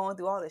younger, going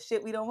through all the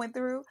shit we went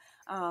through.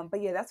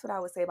 But yeah, that's what I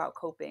would say about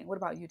coping. What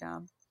about you,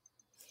 Dom?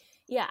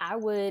 Yeah, I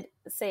would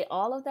say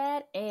all of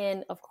that.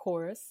 And of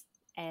course,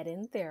 add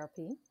in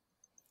therapy.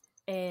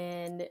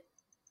 And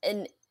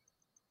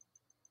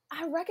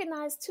I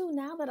recognize too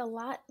now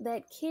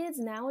that kids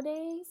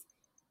nowadays,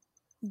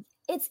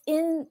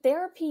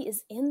 therapy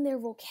is in their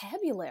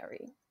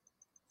vocabulary.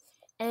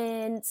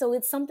 And so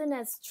it's something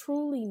that's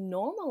truly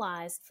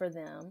normalized for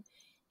them.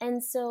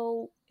 And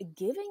so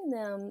giving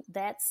them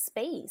that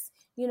space,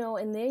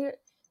 and their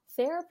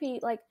therapy,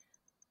 like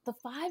the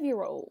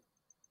 5-year-old,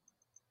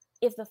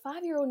 if the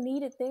 5-year-old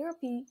needed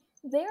therapy,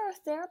 there are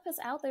therapists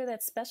out there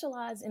that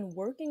specialize in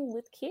working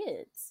with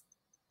kids,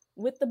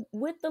 with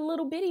the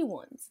little bitty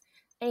ones.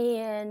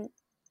 And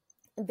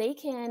they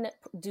can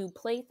do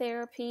play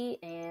therapy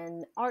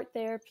and art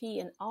therapy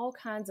and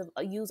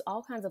use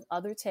all kinds of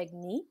other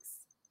techniques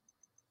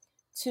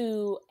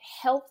to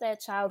help that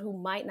child who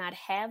might not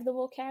have the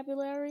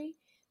vocabulary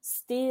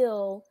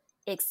still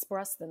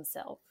express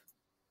themselves.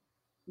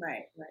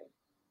 Right.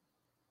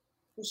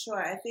 For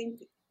sure. I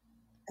think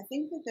I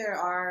think that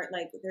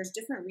there's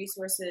different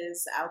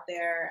resources out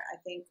there. I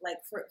think like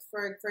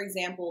for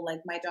example,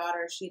 like my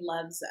daughter, she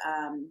loves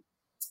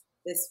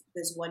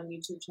this one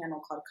YouTube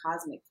channel called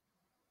Cosmic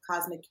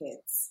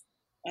Kids.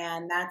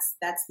 And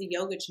that's the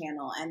yoga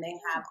channel. And they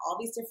have all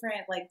these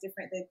different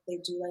they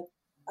do like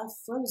a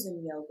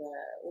frozen yoga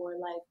or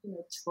like,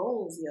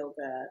 trolls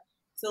yoga.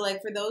 So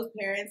like for those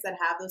parents that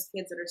have those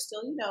kids that are still,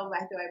 I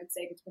would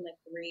say between like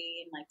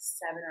 3 and like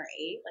 7 or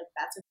 8, like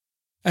that's a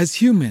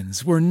As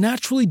humans, we're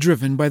naturally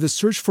driven by the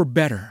search for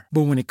better.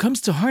 But when it comes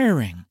to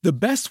hiring, the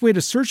best way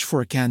to search for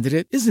a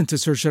candidate isn't to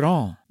search at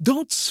all.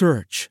 Don't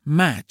search,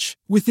 match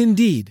with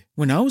Indeed.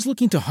 When I was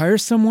looking to hire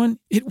someone,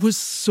 it was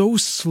so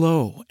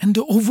slow and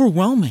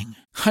overwhelming.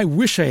 I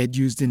wish I had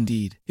used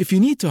Indeed. If you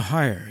need to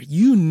hire,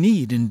 you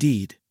need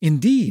Indeed.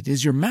 Indeed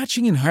is your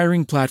matching and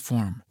hiring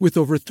platform with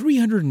over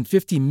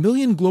 350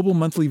 million global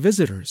monthly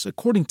visitors,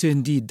 according to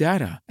Indeed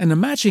data, and a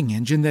matching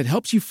engine that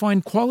helps you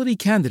find quality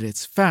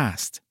candidates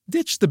fast.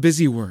 Ditch the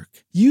busy work.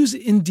 Use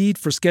Indeed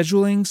for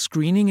scheduling,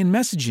 screening, and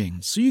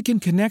messaging so you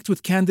can connect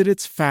with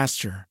candidates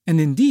faster.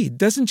 And Indeed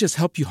doesn't just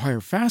help you hire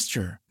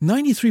faster.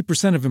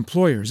 93% of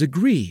employers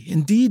agree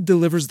Indeed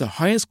delivers the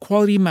highest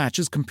quality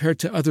matches compared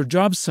to other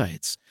job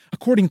sites,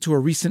 according to a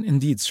recent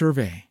Indeed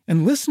survey.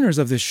 And listeners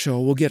of this show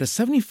will get a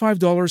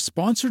 $75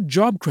 sponsored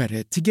job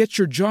credit to get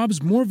your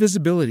jobs more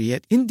visibility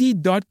at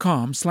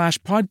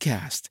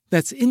Indeed.com/podcast.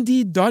 That's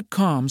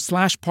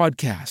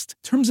Indeed.com/podcast.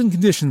 Terms and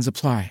conditions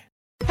apply.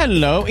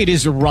 Hello, it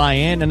is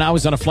Ryan, and I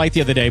was on a flight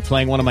the other day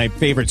playing one of my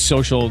favorite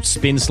social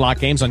spin slot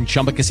games on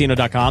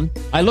ChumbaCasino.com.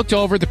 I looked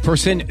over at the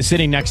person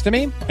sitting next to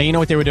me, and you know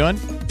what they were doing?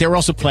 They were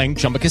also playing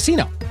Chumba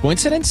Casino.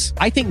 Coincidence?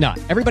 I think not.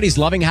 Everybody's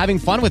loving having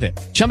fun with it.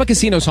 Chumba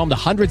Casino is home to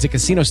hundreds of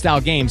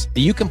casino-style games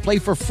that you can play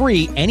for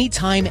free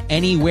anytime,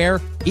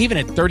 anywhere, even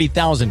at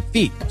 30,000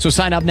 feet. So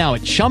sign up now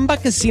at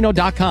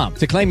ChumbaCasino.com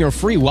to claim your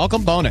free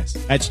welcome bonus.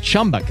 That's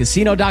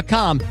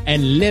ChumbaCasino.com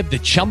and live the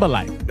Chumba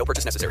life. No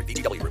purchase necessary.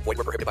 VGW. Void where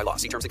prohibited by law.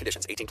 See terms and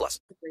conditions.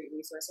 18+. A great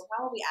resource. So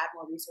probably add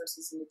more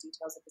resources in the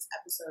details of this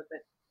episode.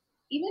 But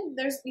even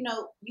there's,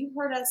 you've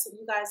heard us, if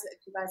you guys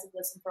have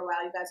listened for a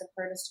while, you guys have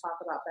heard us talk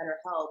about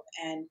BetterHelp,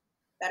 and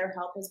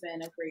BetterHelp has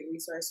been a great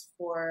resource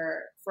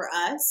for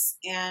us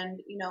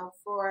and,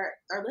 for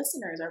our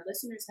listeners. Our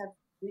listeners have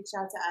reached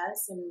out to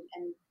us and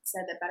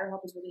said that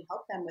BetterHelp has really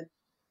helped them with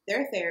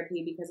their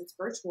therapy because it's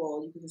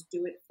virtual. You can just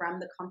do it from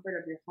the comfort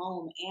of your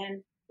home.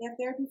 And they have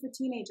therapy for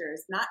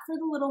teenagers, not for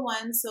the little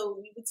ones.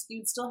 So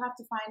you'd still have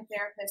to find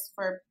therapists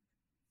for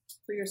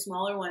your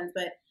smaller ones.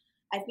 But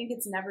I think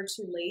it's never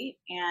too late.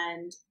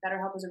 And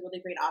BetterHelp is a really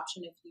great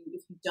option if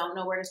you don't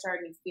know where to start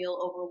and you feel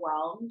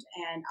overwhelmed.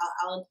 And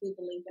I'll include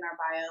the link in our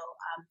bio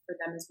for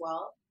them as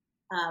well.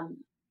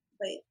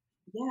 But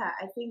yeah,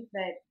 I think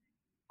that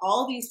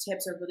all these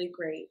tips are really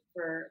great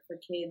for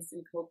kids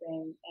and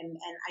coping. And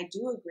I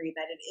do agree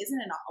that it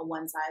isn't a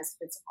one size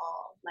fits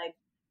all. Like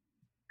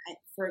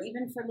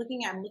I'm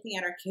looking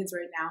at our kids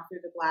right now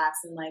through the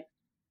glass, and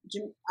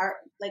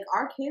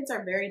our kids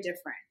are very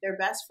different. They're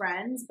best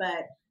friends,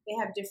 but they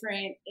have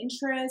different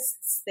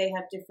interests. They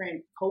have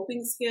different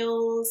coping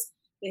skills.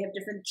 They have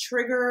different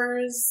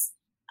triggers.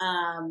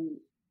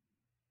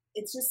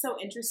 It's just so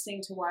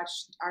interesting to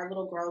watch our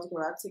little girls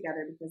grow up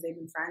together because they've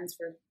been friends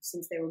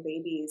since they were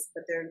babies,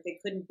 but they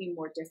couldn't be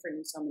more different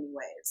in so many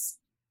ways.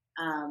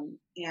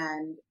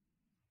 And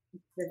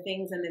the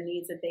things and the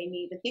needs that they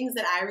need, the things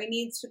that Irie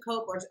needs to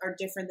cope are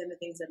different than the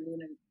things that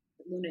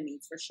Luna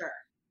needs for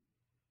sure.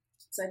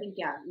 So I think,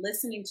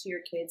 listening to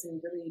your kids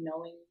and really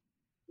knowing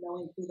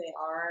who they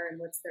are and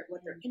what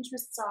their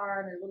interests are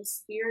and their little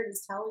spirit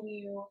is telling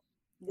you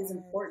is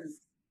important.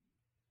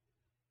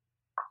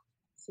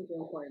 Super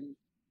important.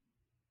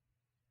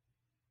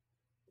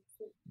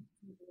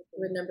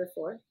 With number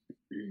 4,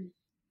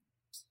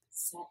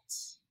 set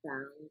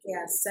boundaries.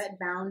 Yeah, set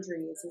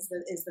boundaries is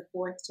the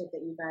 4th tip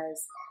that you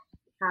guys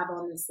have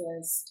on this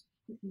list.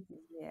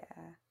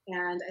 Yeah,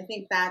 and I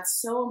think that's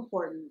so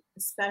important,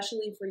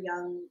 especially for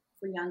young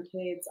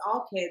kids,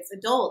 all kids,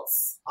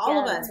 adults,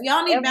 all of us. We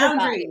all need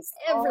boundaries.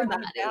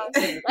 Everybody.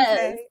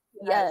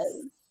 Yes.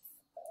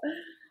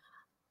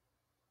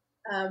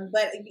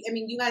 But I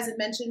mean, you guys have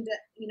mentioned,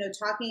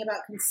 talking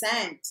about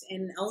consent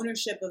and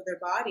ownership of their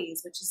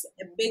bodies, which is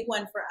a big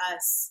one for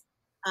us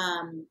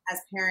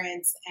as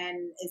parents,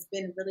 and it's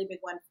been a really big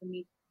one for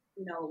me.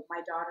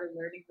 My daughter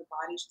learning her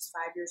body. She's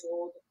 5 years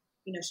old.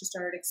 She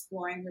started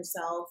exploring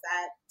herself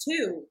at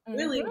 2,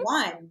 really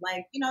 1.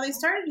 They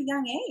started at a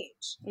young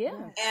age. Yeah.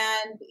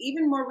 And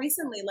even more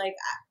recently,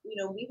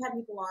 we've had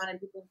people on and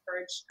people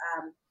encourage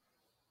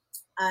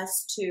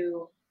us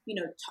to,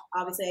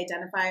 obviously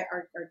identify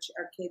our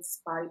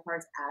kids' body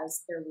parts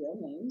as their real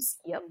names.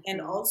 Yep.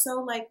 And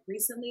also,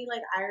 recently,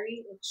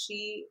 Irie,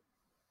 she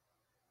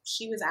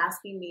was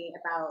asking me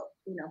about,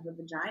 her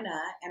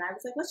vagina. And I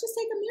was like, let's just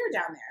take a mirror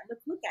down there and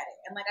let's look at it.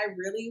 And, I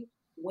really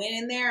went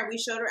in there and we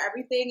showed her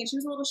everything. And she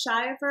was a little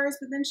shy at first,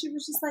 but then she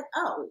was just like,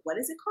 oh, what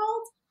is it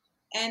called?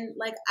 And,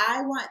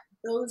 I want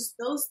those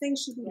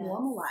things should be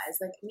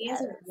normalized. Me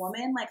as a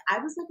woman, I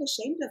was,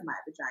 ashamed of my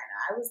vagina.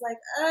 I was like,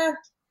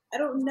 I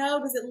don't know.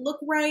 Does it look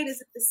right?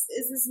 Is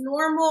this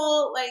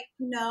normal? Like,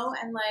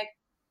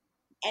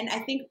 and I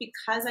think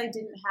because I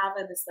didn't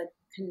have this like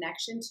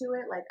connection to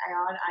it, like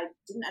I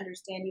didn't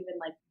understand even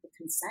like the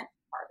consent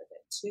part of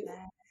it too.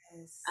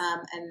 Yes.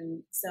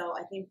 And so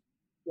I think,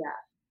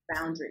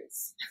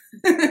 boundaries.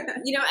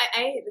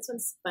 This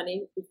one's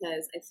funny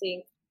because I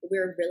think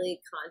we're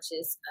really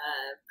conscious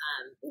of,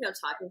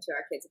 talking to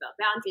our kids about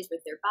boundaries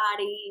with their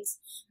bodies,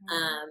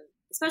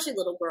 especially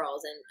little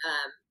girls, and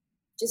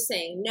just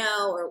saying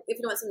no, or if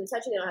you don't want someone to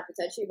touch you, they don't have to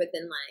touch you. But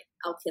then, like,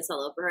 I'll kiss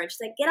all over her, and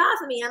she's like, "Get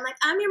off of me!" I'm like,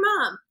 "I'm your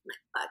mom." I'm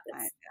like, fuck,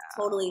 that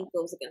totally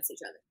goes against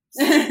each other.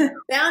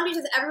 Boundaries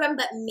with everyone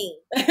but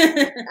me.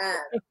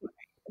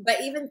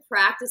 But even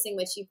practicing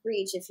what you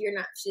preach, if she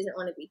doesn't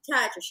want to be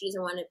touched, or she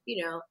doesn't want to,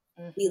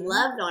 be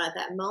loved on at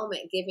that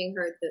moment, giving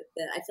her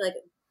I feel like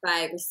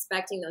by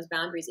respecting those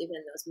boundaries, even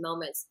in those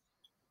moments,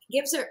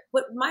 gives her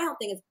what my whole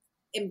thing is: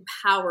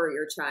 empower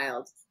your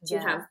child to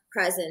have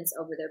presence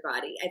over their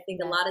body. I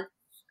think a lot of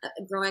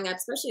growing up,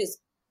 especially as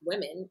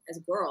women, as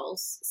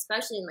girls,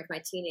 especially in like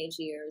my teenage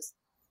years,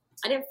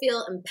 I didn't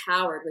feel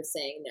empowered with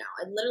saying no.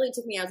 It literally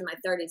took me, I was in my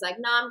 30s, like,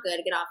 no, I'm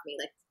good, get off me.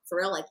 Like, for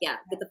real, like, get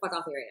the fuck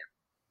off me right now.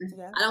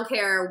 Yeah. I don't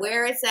care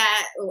where it's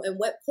at and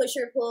what push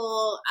or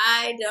pull.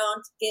 I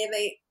don't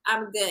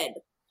I'm good,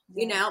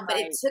 but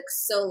it took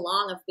so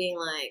long of being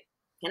like,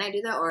 can I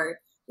do that? Or,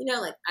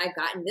 like, I've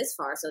gotten this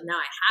far, so now I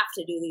have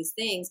to do these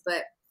things.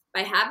 But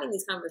by having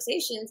these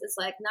conversations, it's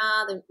like,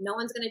 nah, no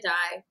one's going to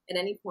die at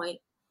any point.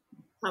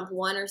 Pump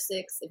 1 or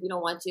 6. If you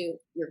don't want to,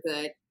 you're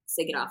good.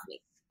 Say get off me.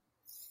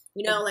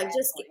 And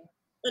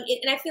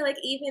I feel like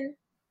even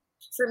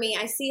for me,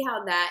 I see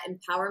how that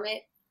empowerment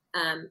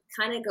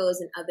kind of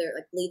goes in other,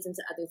 like, leads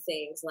into other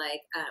things.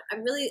 Like, I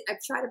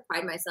try to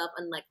pride myself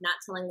on, like, not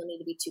telling Lily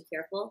to be too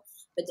careful,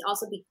 but to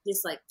also be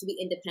just, like, to be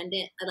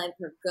independent. I let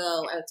her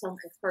go. I would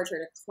encourage her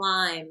to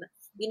climb,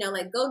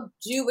 like, go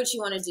do what you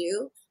want to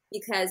do,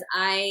 because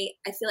I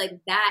feel like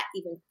that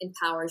even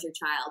empowers your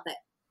child, that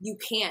you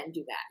can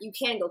do that. You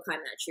can go climb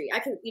that tree. I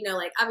can,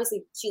 like,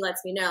 obviously she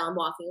lets me know I'm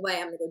walking away.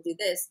 I'm going to go do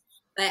this.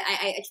 But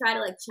I try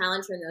to, like,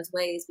 challenge her in those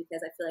ways,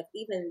 because I feel like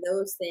even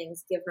those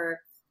things give her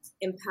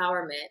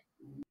empowerment,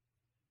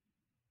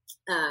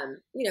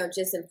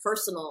 just in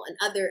personal and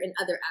other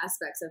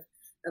aspects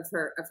of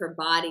her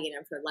body and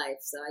of her life.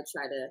 So I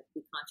try to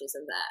be conscious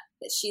of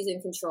that she's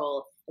in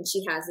control, and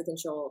she has the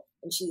control,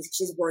 and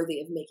she's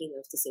worthy of making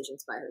those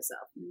decisions by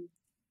herself.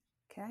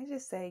 Can I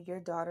just say, your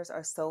daughters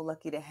are so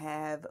lucky to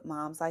have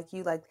moms like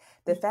you. Like,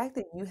 the fact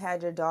that you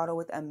had your daughter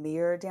with a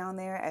mirror down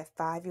there at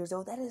 5 years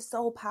old, that is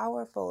so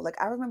powerful.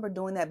 Like, I remember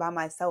doing that by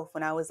myself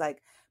when I was,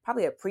 like,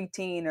 probably a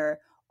preteen or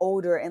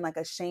older, in, like,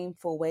 a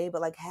shameful way.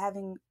 But, like,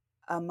 having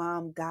a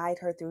mom guide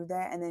her through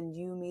that, and then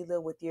you,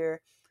 Mila, with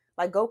your,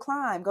 like, go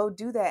climb, go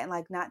do that, and,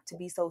 like, not to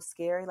be so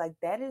scary. Like,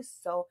 that is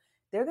so,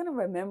 they're going to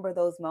remember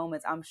those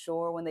moments, I'm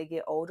sure, when they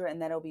get older,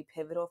 and that'll be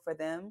pivotal for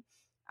them.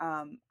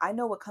 I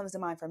know what comes to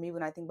mind for me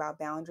when I think about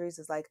boundaries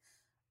is, like,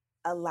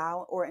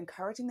 allow or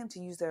encouraging them to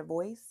use their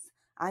voice.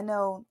 I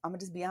know, I'm gonna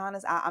just be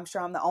honest, I'm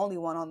sure I'm the only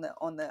one on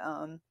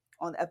the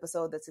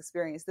episode that's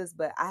experienced this,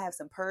 but I have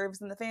some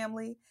pervs in the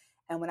family.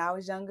 And when I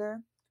was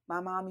younger, my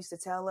mom used to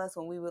tell us,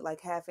 when we would,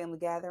 like, have family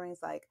gatherings,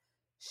 like,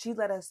 she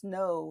let us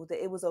know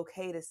that it was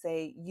okay to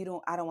say,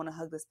 I don't want to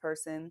hug this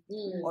person.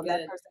 Or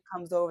that person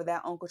comes over,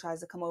 that uncle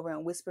tries to come over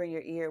and whisper in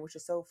your ear, which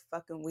is so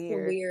fucking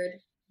weird. So weird.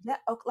 Yeah,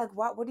 like,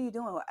 what are you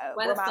doing?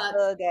 Where my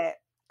hug at?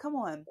 Come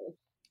on.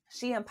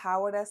 She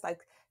empowered us, like,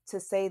 to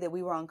say that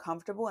we were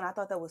uncomfortable, and I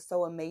thought that was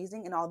so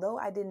amazing. And although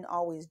I didn't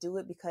always do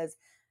it, because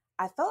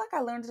I felt like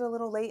I learned it a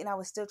little late, and I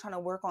was still trying to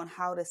work on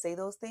how to say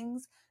those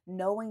things,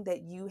 knowing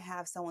that you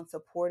have someone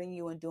supporting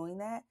you in doing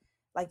that.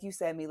 Like you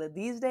said, Mila,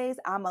 these days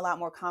I'm a lot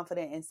more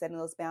confident in setting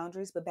those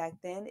boundaries, but back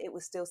then it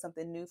was still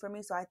something new for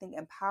me. So I think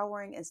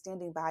empowering and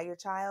standing by your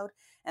child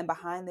and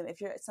behind them,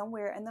 if you're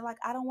somewhere and they're like,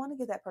 I don't want to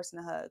give that person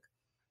a hug.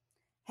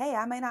 Hey,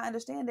 I may not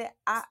understand it.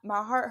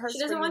 My heart hurts.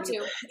 She doesn't want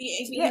to.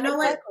 You know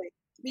what?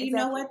 You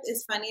know what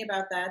is funny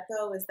about that,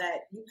 though, is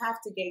that you have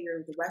to get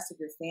the rest of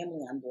your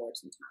family on board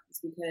sometimes,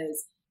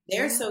 because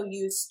they're so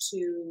used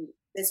to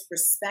this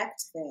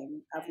respect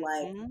thing of,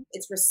 like,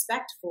 it's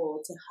respectful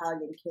to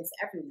hug and kiss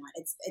everyone.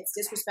 It's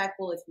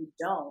disrespectful if you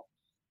don't.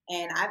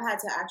 And I've had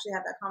to actually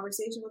have that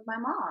conversation with my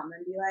mom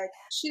and be like,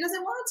 she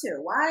doesn't want to.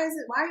 Why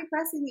are you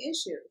pressing the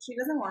issue? She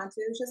doesn't want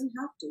to. She doesn't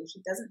have to. She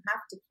doesn't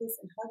have to kiss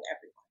and hug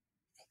everyone.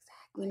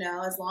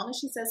 As long as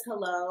she says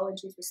hello and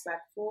she's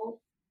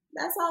respectful,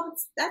 that's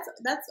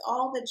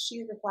all that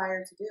she's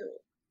required to do.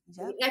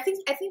 Yep. I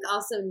think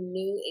also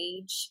new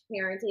age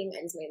parenting.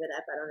 I just made that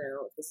up. I don't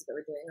know if this is what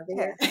we're doing over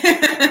here.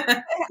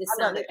 This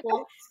sounded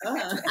cool. We're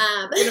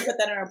gonna put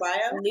that in our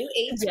bio. New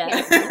age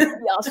parenting.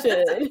 Y'all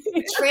should.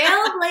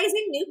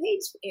 Trailblazing new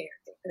age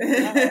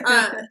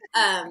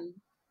parenting.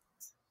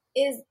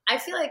 Is I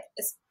feel like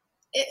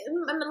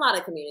in a lot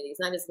of communities,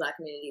 not just Black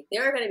community,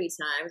 there are going to be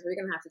times where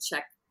you're going to have to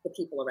check the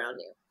people around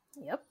you.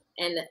 Yep.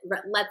 And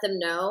let them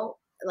know,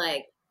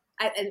 like,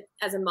 and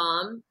as a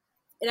mom,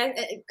 and I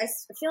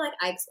feel like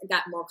I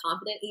got more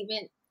confident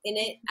even in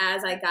it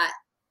as I got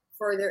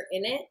further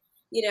in it,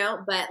 you know,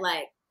 but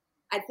like,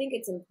 I think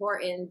it's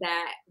important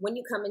that when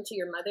you come into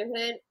your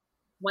motherhood,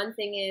 one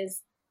thing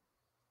is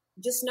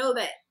just know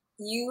that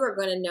you are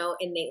going to know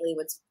innately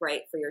what's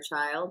right for your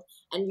child,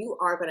 and you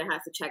are going to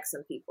have to check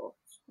some people.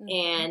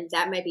 And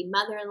that might be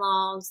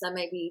mother-in-laws, that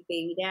might be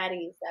baby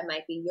daddies, that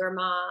might be your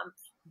mom,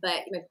 but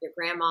it might be your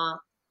grandma,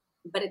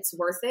 but it's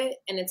worth it.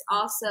 And it's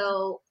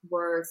also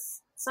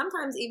worth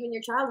sometimes even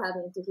your child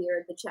having to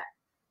hear the check.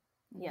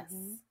 Yes.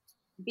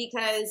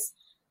 Because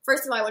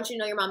first of all, I want you to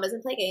know your mom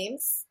doesn't play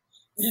games.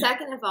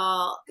 Second of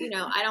all, you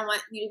know, I don't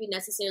want you to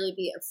necessarily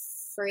be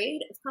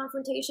afraid of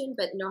confrontation,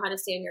 but know how to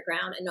stand your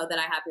ground and know that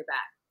I have your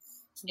back.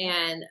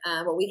 And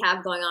what we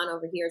have going on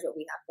over here is what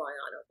we have going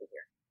on over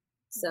here.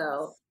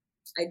 So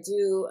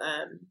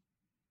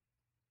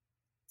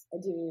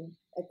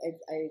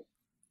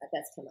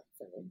that's come up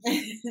for me.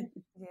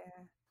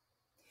 Yeah.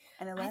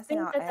 And the last I thing think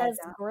I'll that add,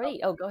 that's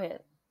great. Oh, go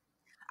ahead.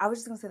 I was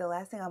just going to say the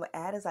last thing I would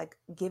add is like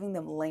giving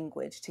them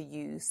language to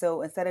use.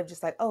 So instead of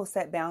just like, oh,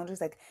 set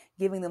boundaries, like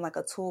giving them like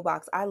a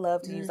toolbox. I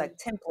love to use like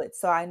templates.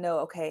 So I know,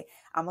 okay,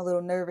 I'm a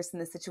little nervous in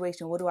this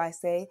situation. What do I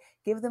say?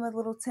 Give them a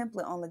little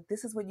template on like,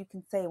 this is what you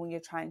can say when you're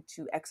trying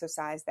to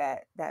exercise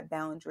that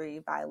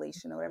boundary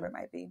violation or whatever it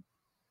might be.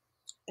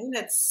 I think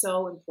that's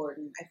so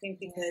important. I think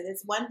because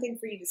it's one thing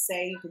for you to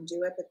say you can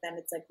do it, but then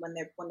it's like when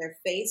they're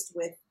faced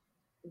with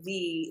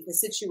the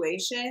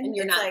situation and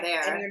you're not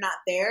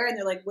there and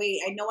they're like, wait,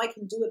 I know I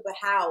can do it, but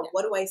how?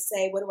 What do I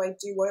say? What do I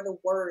do? What are the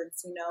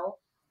words? You know,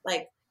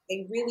 like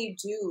they really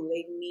do.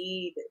 They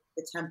need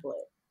the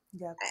template.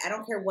 Yeah. I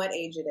don't care what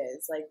age it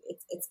is. Like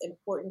it's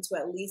important to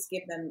at least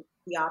give them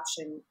the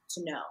option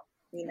to know.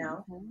 You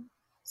know.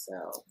 So.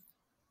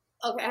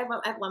 Okay, I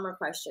have one more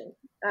question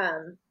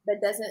that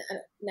doesn't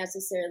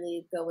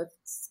necessarily go with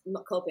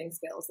coping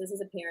skills. This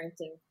is a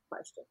parenting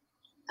question.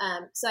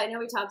 So I know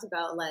we talked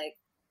about like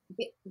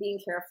being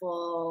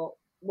careful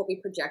what we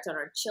project on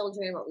our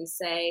children, what we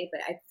say,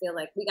 but I feel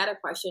like we got a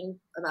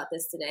question about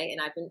this today, and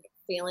I've been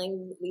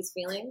feeling these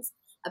feelings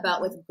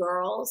about with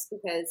girls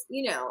because,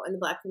 you know, in the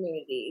Black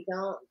community,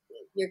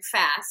 you're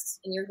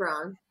fast and you're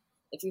grown.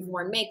 If you've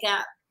worn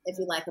makeup, if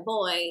you like a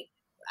boy,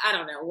 I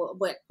don't know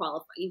what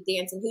qualify. You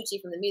dance in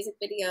hoochie from the music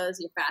videos,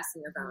 you're fast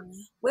and you're grown.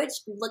 Which,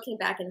 looking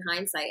back in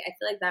hindsight, I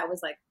feel like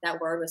that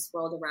word was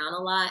swirled around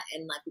a lot,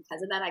 and like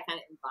because of that, I kind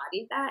of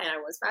embodied that, and I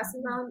was fast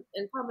and grown,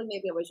 and probably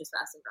maybe I was just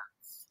fast and grown.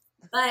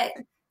 But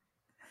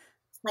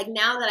like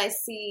now that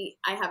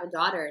I have a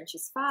daughter and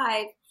she's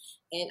 5,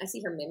 and I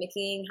see her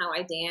mimicking how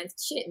I dance,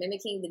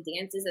 mimicking the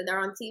dances that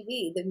are on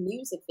TV, the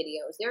music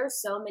videos. There are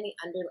so many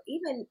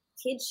even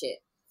kid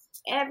shit.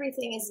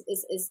 Everything is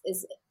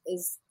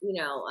you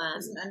know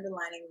there's an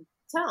underlining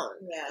tone,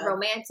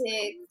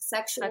 romantic,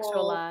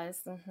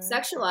 sexualized,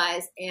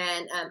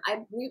 and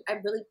I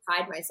really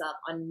pride myself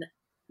on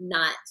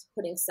not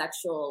putting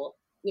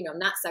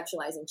not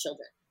sexualizing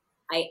children.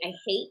 I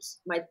hate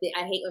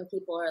when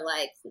people are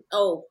like,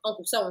 oh,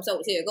 Uncle so and so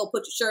is here, go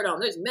put your shirt on.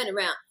 There's men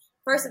around.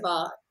 First of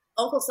all,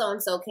 Uncle so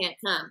and so can't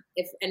come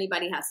if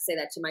anybody has to say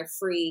that to my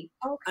free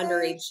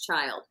underage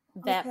child.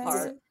 That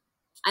part.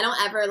 I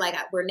don't ever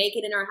we're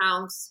naked in our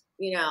house,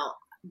 you know,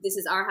 this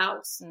is our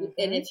house.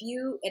 And if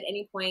you at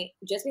any point,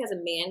 just because a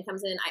man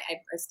comes in, I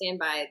stand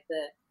by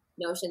the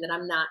notion that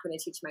I'm not going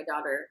to teach my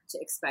daughter to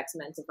expect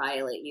men to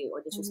violate you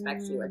or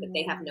disrespect you or that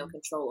they have no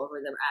control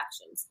over their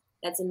actions.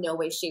 That's in no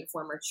way, shape,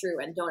 form, or true.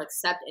 And don't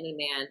accept any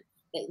man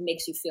that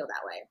makes you feel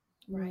that way.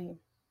 Right.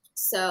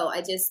 So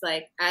I just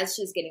as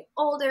she's getting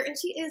older, and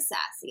she is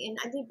sassy, and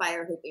I did buy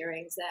her hoop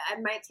earrings that I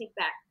might take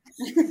back.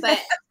 But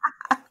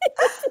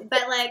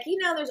you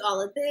know, there's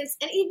all of this,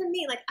 and even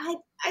me, I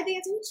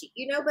dance hoochie,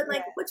 you know. But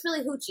what's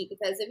really hoochie?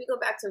 Because if you go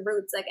back to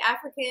roots,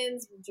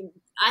 Africans,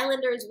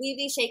 Islanders, we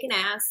be shaking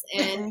ass,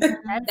 and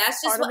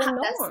that's just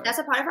that's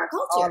a part of our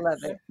culture. All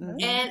of it.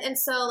 And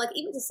so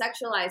even to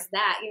sexualize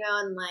that, you know,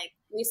 and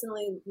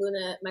recently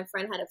Luna, my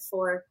friend, had a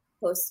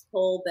 4-post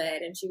pole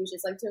bed, and she was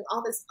just doing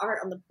all this art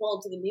on the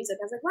pole to the music.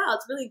 I was like, wow,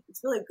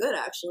 it's really good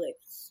actually.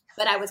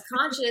 But I was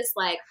conscious,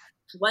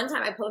 one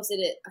time I posted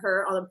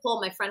her on a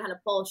pole. My friend had a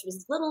pole, and she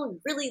was little,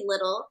 really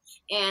little,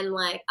 and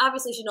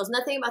obviously she knows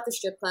nothing about the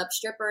strip club,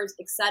 strippers,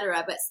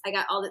 etc. But I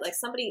got all that.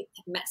 Somebody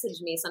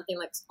messaged me something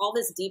all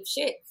this deep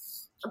shit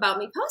about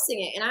me posting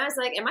it, and I was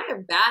like, am I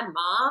a bad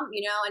mom?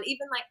 You know, and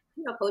even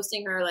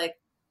posting her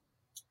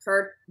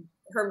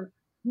her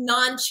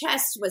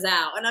non-chest was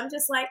out, and I'm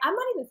just I'm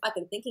not even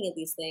fucking thinking of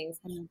these things.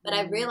 But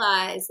I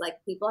realized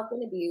people have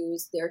been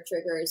abused, their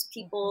triggers,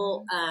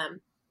 people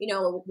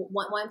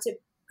want to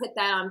put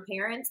that on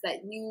parents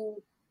that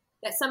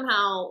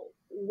somehow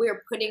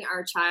we're putting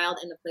our child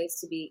in a place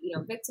to be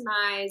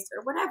victimized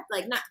or whatever,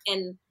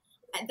 and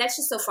that's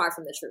just so far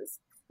from the truth.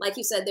 Like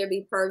you said, there'd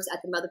be pervs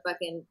at the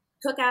motherfucking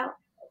cookout,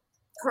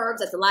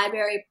 pervs at the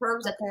library,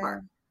 pervs at the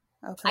park.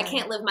 I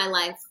can't live my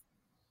life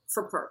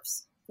for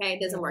pervs. Okay,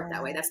 it doesn't work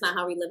that way. That's not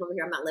how we live over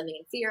here. I'm not living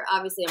in fear.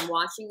 Obviously, I'm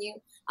watching you.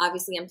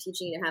 Obviously, I'm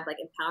teaching you to have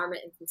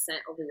empowerment and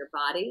consent over your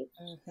body.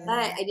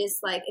 But I just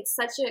it's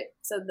such a.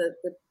 So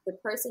the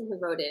person who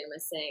wrote in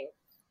was saying,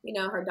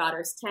 her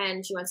daughter's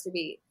 10. She wants to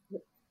be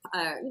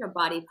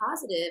body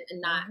positive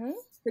and not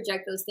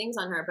project those things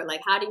on her. But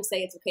like, how do you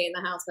say it's okay in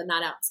the house but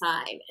not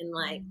outside? And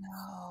like,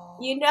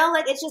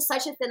 like it's just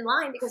such a thin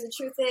line, because the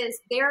truth is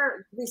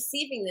they're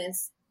receiving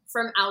this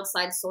from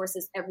outside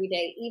sources every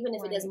day, even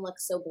if it doesn't look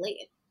so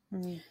blatant.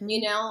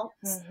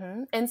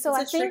 And so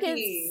I think it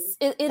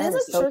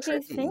is a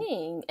tricky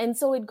thing. And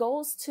so it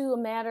goes to a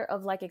matter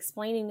of like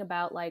explaining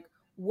about like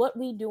what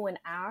we do in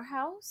our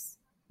house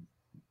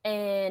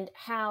and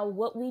how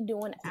what we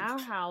do in our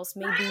house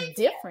may be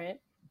different.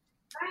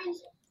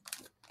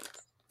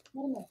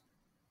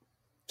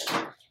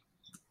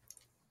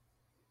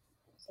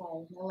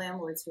 Sorry, my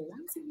landlord's here.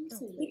 It's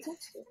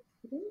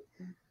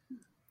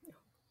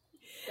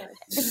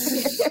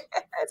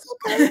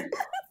okay.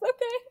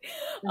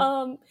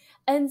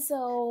 And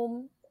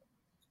so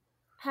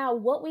how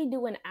what we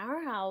do in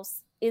our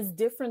house is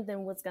different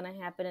than what's going to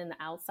happen in the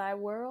outside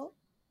world.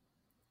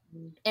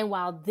 And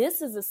while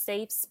this is a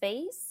safe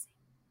space.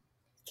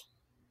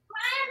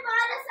 Brian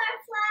bought us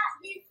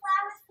these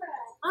flowers for us.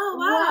 Oh,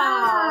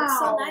 wow. That's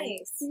so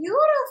nice.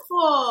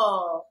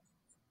 Beautiful.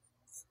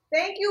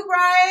 Thank you,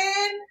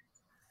 Brian.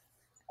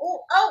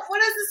 Oh,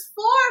 what is this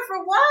for?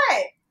 For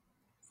what?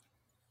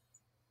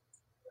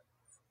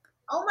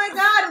 Oh my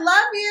God,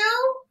 love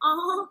you.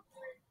 Oh,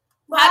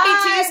 happy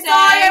Tuesday.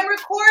 Sorry, I'm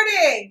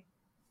recording.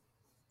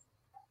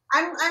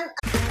 I'm.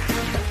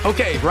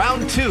 Okay,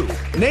 round 2.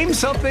 Name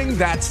something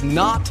that's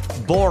not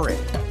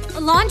boring. A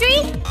laundry?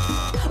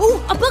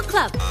 Ooh, a book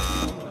club.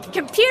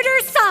 Computer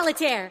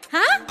solitaire,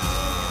 huh?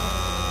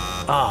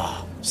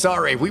 Ah,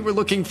 sorry, we were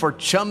looking for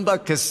Chumba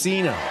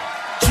Casino.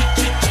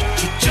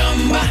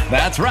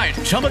 That's right.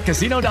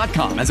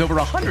 ChumbaCasino.com has over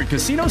 100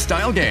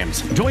 casino-style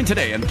games. Join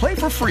today and play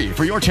for free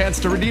for your chance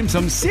to redeem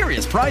some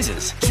serious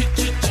prizes.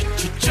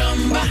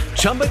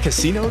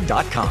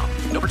 ChumbaCasino.com.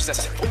 No purchase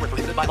necessary. Void where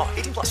prohibited by law.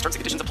 18 plus. Terms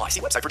and conditions apply.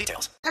 See website for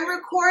details. I'm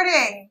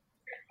recording.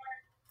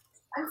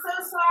 I'm so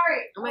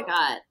sorry. Oh my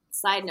God.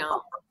 Side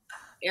note.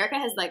 Erica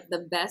has like the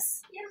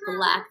best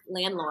Black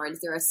landlords.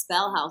 They're a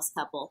Spell House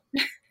couple.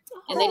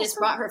 And they just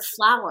brought her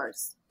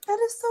flowers. That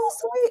is so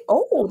sweet.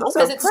 Oh, those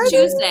because are it's pretty.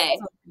 Tuesday.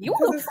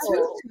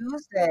 Beautiful.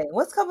 Tuesday.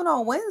 What's coming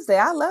on Wednesday?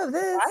 I love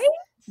this. Right?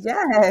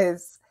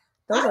 Yes.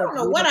 I don't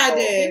know what I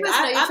did.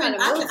 I've been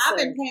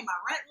paying paying my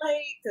rent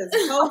late because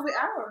COVID.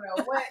 I don't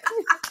know what.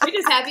 We're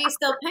just happy he's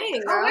still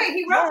paying, girl. Oh, wait,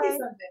 he wrote me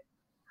something.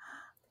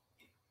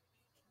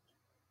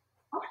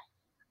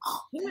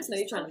 He must know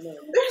you're trying to move.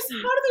 How do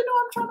they know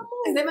I'm trying to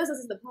move? They must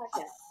listen to the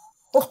podcast.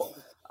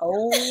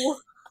 Oh.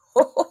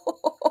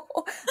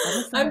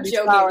 I'm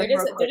joking.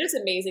 They're just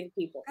amazing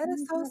people. That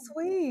is so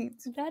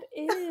sweet. That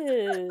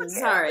is.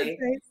 Sorry.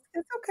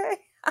 It's okay.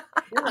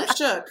 I'm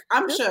shook. I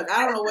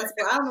don't know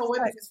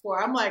what this is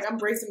for. I'm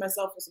bracing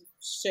myself for some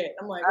shit.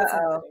 I'm like,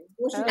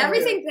 what's happening?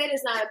 Everything good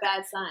is not a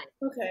bad sign.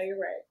 Okay, you're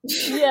right.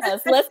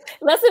 Yes,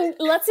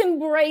 let's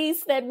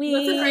embrace that we.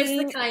 Let's embrace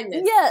the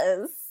kindness.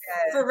 Yes.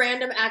 For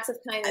random acts of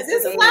kindness.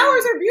 These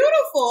flowers are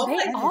beautiful.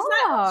 They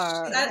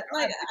are.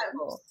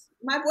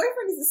 My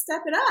boyfriend needs to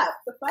step it up.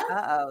 The fuck?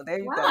 There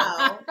you go.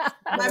 Wow.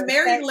 My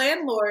married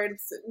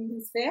landlords and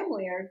his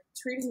family are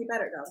treating me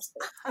better. No,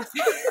 I'm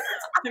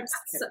just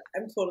kidding.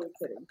 I'm totally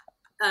kidding.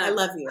 I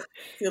love you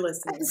if you're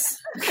listening.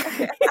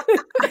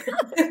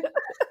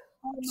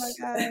 Oh my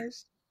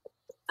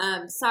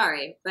gosh.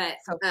 Sorry, but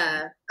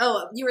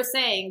you were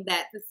saying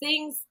that the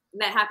things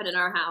that happen in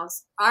our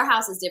house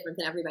is different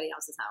than everybody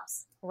else's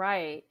house.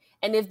 Right.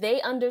 And if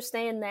they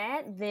understand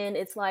that, then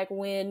it's like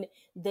when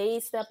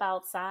they step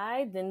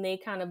outside, then they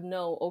kind of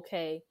know,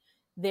 okay,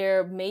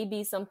 there may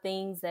be some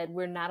things that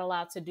we're not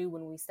allowed to do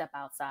when we step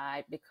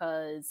outside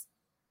because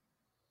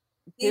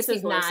this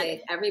is not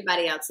safe.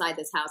 Everybody outside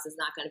this house is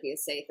not going to be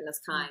as safe and as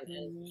kind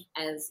and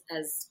as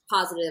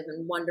positive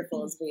and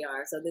wonderful as we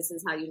are. So this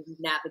is how you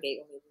navigate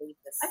when we leave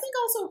this. I think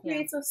also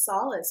creates a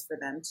solace for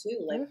them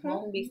too. Like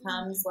home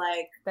becomes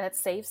like that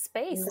safe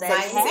space, that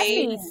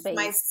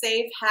my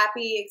safe,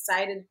 happy,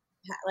 excited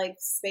like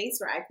space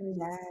where I can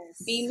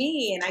be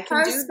me and I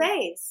can do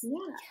space.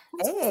 Yeah.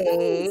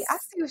 Hey, I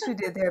see what you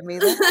did there,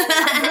 Mila.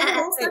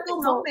 Full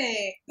circle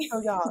moment. So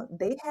y'all,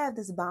 they had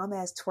this bomb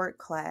ass twerk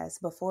class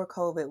before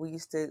COVID.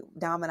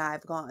 Dom and I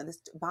have gone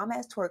this bomb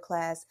ass twerk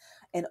class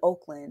in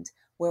Oakland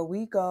where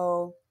we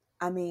go.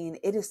 I mean,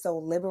 it is so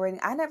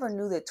liberating. I never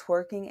knew that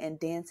twerking and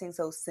dancing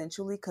so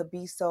sensually could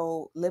be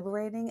so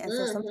liberating. And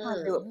so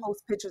sometimes they would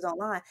post pictures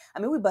online. I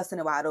mean, we busting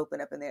it wide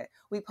open up in there.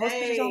 We post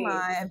pictures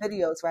online and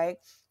videos, right?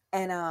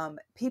 And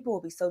people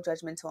will be so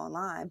judgmental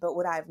online. But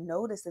what I've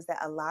noticed is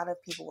that a lot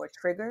of people were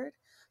triggered.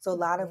 So a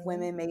lot of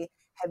women may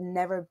have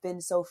never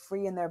been so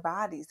free in their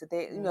bodies that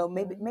they,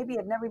 maybe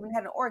have never even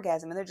had an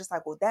orgasm. And they're just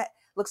like, well, that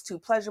looks too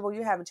pleasurable.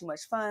 You're having too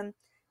much fun.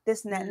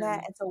 This and that and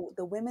that. And so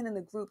the women in the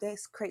group, they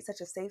create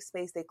such a safe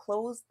space. They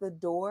close the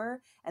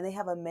door and they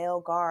have a male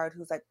guard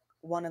who's like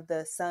one of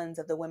the sons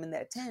of the women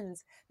that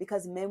attends,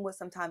 because men would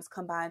sometimes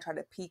come by and try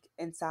to peek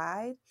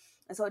inside.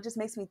 And so it just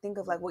makes me think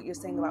of like what you're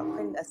saying about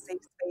creating a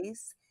safe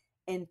space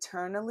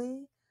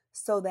internally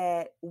so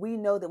that we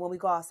know that when we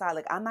go outside,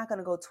 like I'm not going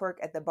to go twerk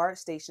at the BART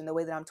station the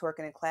way that I'm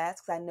twerking in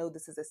class because I know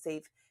this is a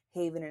safe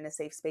haven and a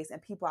safe space,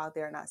 and people out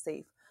there are not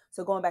safe.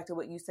 So going back to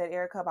what you said,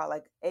 Erica, about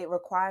like, it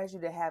requires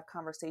you to have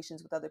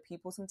conversations with other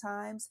people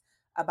sometimes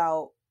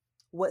about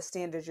what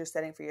standards you're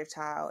setting for your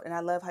child. And I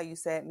love how you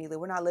said, Mila,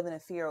 we're not living in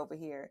fear over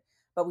here,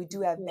 but we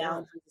do have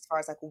boundaries as far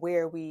as like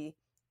where we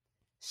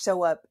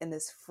show up in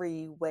this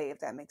free way, if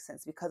that makes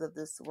sense, because of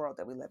this world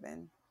that we live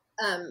in.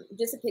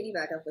 Just to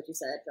piggyback off what you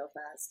said real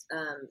fast,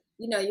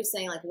 you know, you're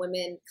saying like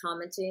women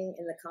commenting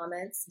in the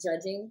comments,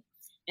 judging,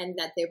 and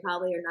that they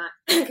probably are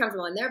not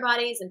comfortable in their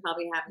bodies and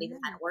probably haven't even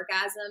had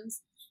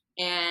orgasms.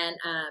 And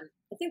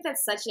I think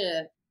that's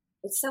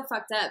it's so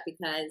fucked up,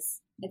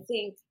 because I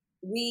think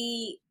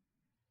we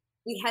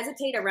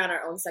hesitate around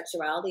our own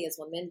sexuality as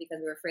women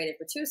because we're afraid if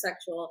we're too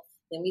sexual,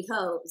 then we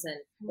hose and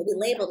we'll be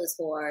labeled as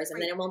whores,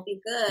 and then it won't be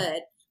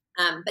good.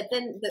 But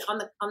then on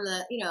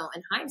the you know,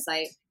 in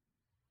hindsight,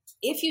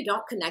 if you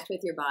don't connect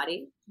with your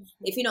body,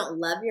 if you don't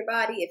love your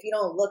body, if you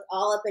don't look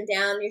all up and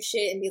down your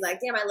shit and be like,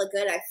 damn, I look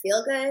good, I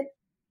feel good,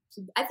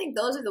 I think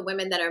those are the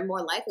women that are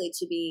more likely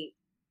to be,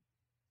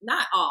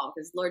 not all,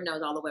 because Lord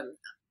knows all the women,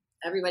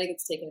 everybody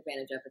gets taken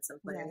advantage of at some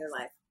point in their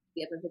life,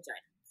 be up a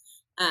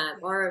vagina,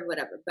 or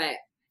whatever. But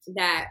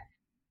that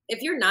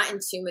if you're not in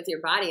tune with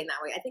your body in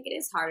that way, I think it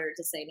is harder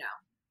to say no.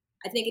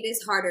 I think it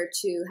is harder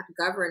to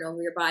govern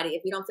over your body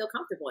if you don't feel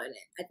comfortable in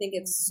it. I think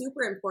it's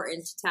super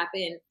important to tap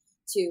in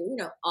to, you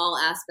know, all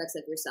aspects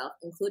of yourself,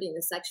 including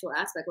the sexual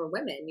aspect. We're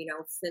women, you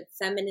know,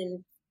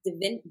 feminine,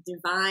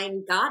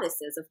 divine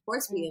goddesses. Of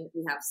course, we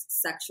have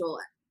sexual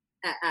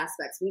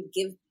aspects. We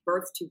give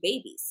birth to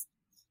babies.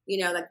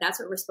 You know, like that's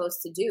what we're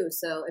supposed to do.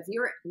 So if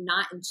you're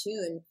not in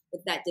tune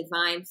with that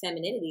divine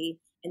femininity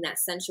and that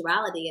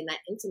sensuality and that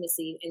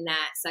intimacy and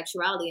that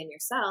sexuality in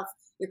yourself,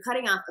 you're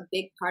cutting off a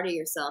big part of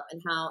yourself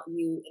and how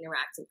you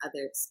interact in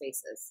other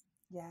spaces.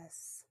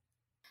 Yes.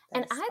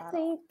 And I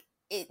think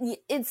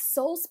it's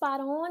so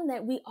spot on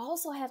that we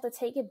also have to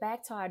take it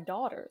back to our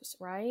daughters,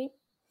 right?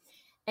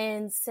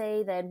 And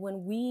say that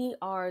when we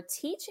are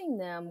teaching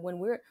them,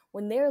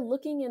 when they're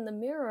looking in the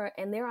mirror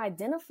and they're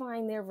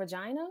identifying their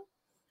vagina,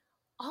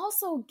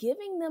 also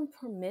giving them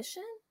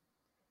permission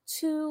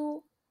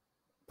to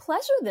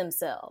pleasure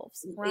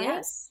themselves, right?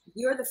 Yes.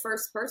 You're the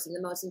first person,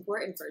 the most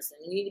important person.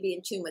 You need to be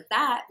in tune with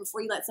that before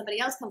you let somebody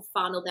else come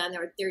fondle down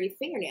there with dirty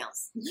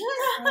fingernails.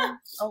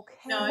 Okay.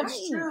 No, it's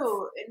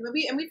true.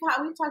 And we've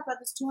talked about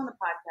this too on the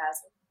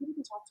podcast. Who did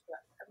we talk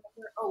about? I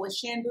remember, with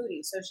Shan Boody.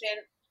 So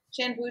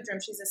Shan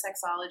Boodram, she's a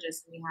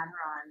sexologist, and we had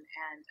her on,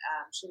 and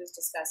she was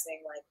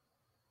discussing like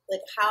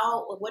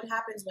what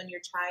happens when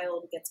your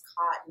child gets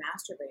caught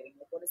masturbating?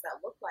 Like, what does that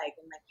look like?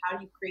 And like, how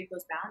do you create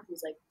those boundaries?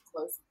 Like,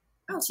 close.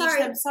 Oh,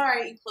 sorry. I'm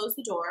sorry. You close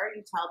the door.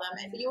 You tell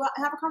them, and you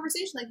have a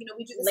conversation. Like, you know,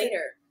 we do this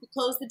later. You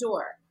close the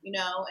door, you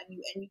know, and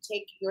you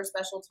take your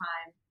special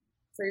time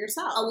for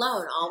yourself.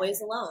 Alone,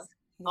 always alone,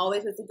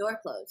 always with the door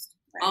closed,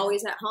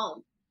 always at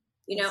home.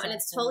 You know, and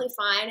it's totally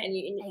fine, and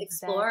you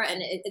explore,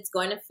 and it's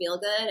going to feel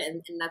good,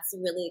 and that's a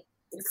really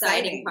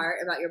exciting part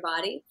about your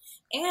body.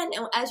 And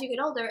as you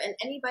get older, and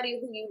anybody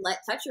who you let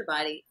touch your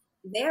body,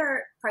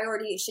 their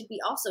priority should be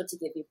also to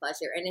give you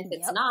pleasure. And if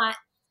it's not,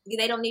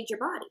 they don't need your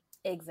body.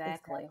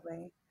 Exactly.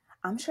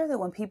 I'm sure that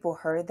when people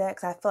heard that,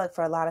 because I feel like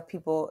for a lot of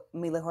people,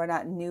 Mila, who are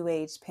not new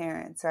age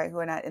parents, right, who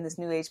are not in this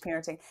new age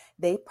parenting,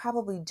 they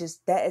probably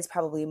that is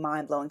probably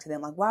mind blowing to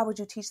them. Like, why would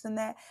you teach them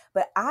that?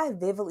 But I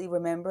vividly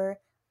remember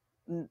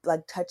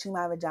like touching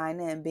my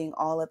vagina and being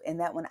all up in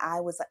that when I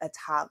was like a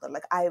toddler.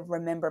 Like, I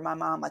remember my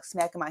mom like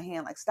smacking my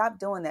hand, like, stop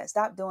doing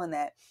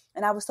that.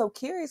 And I was so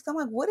curious. I'm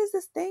like, what is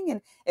this thing?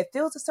 And it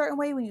feels a certain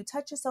way when you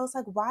touch it. So it's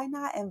like, why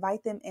not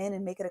invite them in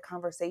and make it a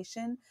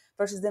conversation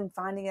versus them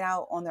finding it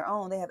out on their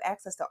own? They have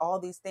access to all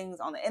these things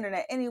on the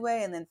internet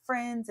anyway, and then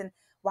friends, and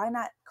why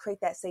not create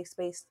that safe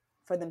space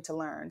for them to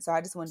learn? So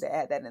I just wanted to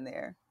add that in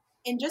there.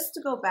 And just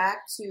to go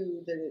back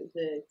to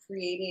the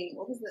creating,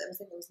 what was it? I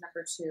think it was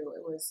number 2.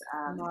 It was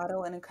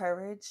model and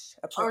encourage.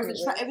 Or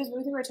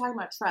we were talking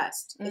about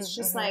trust. It's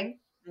just like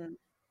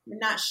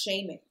not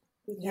shaming,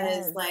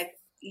 because like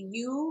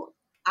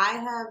I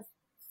have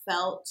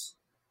felt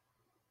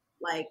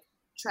like,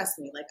 trust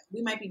me, like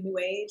we might be new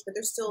age, but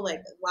there's still like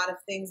a lot of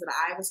things that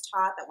I was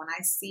taught that when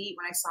I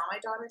saw my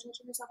daughter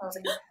touching herself, I was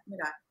like, oh my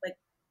God, like.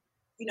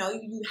 You know,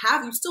 you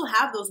still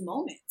have those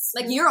moments.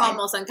 Like, you're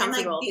almost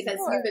uncomfortable because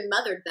you've been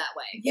mothered that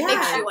way. Yeah. It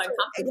makes you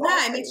uncomfortable.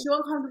 Yeah, it makes you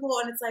uncomfortable.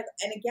 And it's like,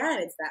 and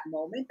again, it's that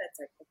moment that's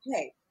like,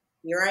 okay,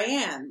 here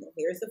I am.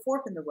 Here's the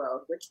fork in the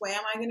road. Which way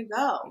am I going to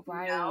go?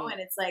 Right. You know?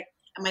 And it's like,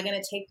 am I going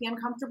to take the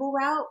uncomfortable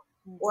route?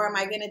 Or am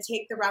I going to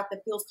take the route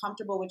that feels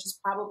comfortable, which is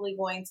probably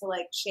going to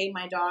like shame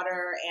my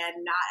daughter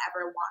and not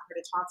ever want her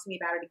to talk to me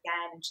about it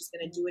again. And she's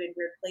going to do it in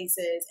weird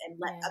places and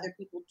let other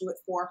people do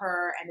it for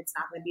her. And it's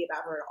not going to be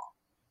about her at all.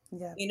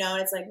 Yeah. You know,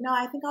 and it's like, no,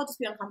 I think I'll just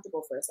be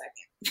uncomfortable for a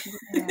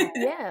second.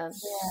 Yeah.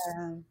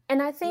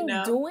 And I think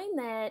doing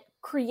that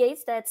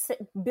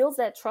builds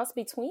that trust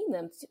between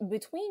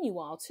you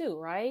all too,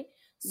 right?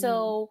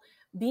 So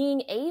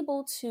being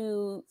able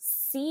to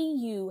see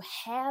you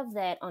have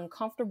that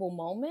uncomfortable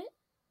moment,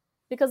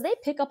 because they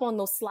pick up on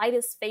those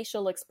slightest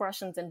facial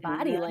expressions and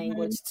body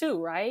language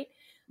too, right?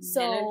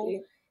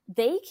 So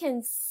they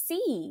can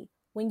see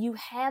when you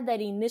have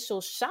that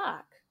initial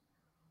shock,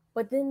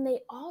 but then they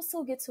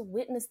also get to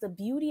witness the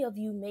beauty of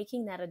you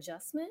making that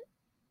adjustment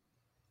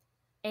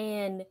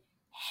and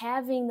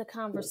having the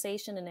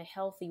conversation in a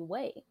healthy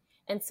way.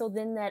 And so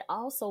then that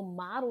also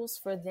models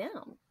for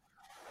them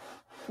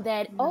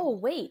that, oh,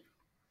 wait,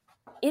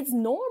 it's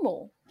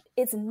normal,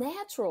 it's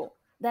natural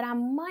that I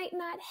might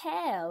not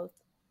have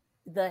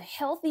the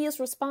healthiest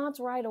response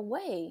right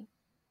away,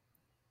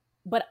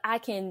 but I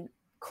can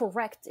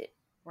correct it,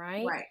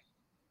 right? Right.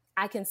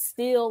 I can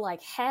still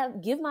like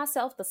give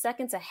myself the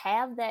second to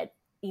have that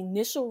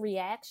initial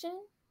reaction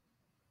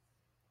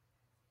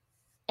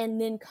and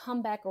then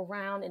come back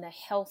around in a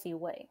healthy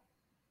way.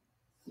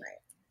 Right.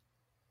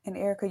 And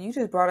Erica, you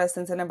just brought us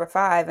into number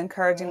 5,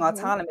 encouraging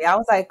autonomy. I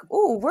was like,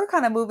 ooh, we're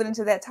kind of moving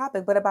into that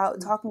topic, but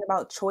about talking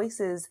about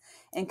choices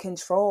and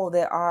control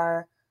that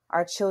our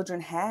children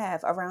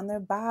have around their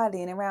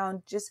body and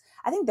around just,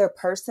 I think their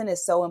person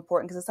is so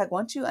important, because it's like,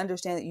 once you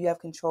understand that you have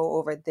control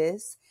over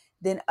this,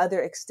 then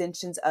other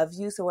extensions of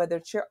you, so whether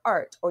it's your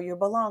art or your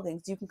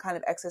belongings, you can kind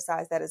of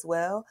exercise that as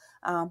well.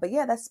 But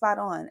yeah, that's spot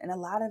on. And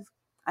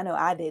I know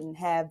I didn't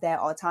have that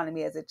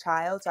autonomy as a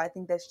child, so I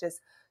think that's just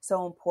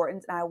so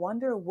important. And I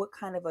wonder what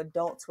kind of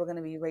adults we're going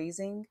to be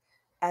raising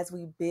as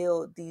we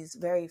build these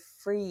very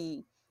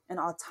free and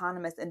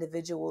autonomous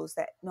individuals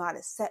that know how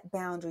to set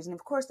boundaries. And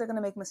of course, they're going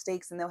to make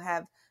mistakes and they'll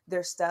have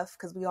their stuff,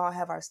 because we all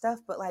have our stuff.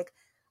 But like,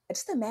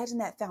 just imagine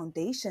that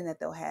foundation that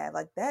they'll have.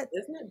 Like that,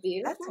 isn't it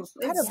beautiful? That's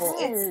incredible.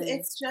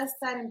 It's just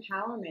that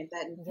empowerment,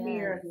 that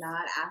fear of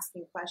not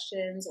asking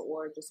questions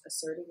or just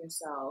asserting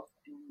yourself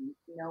and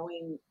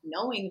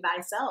knowing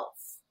thyself.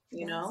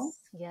 You know?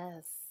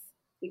 Yes.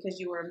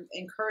 Because you were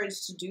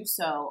encouraged to do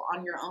so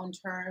on your own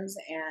terms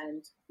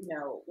and,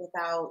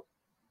 without,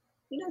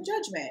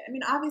 judgment. I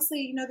mean,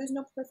 obviously, there's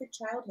no perfect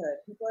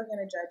childhood. People are going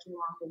to judge you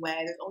along the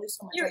way. There's only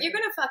so much. You're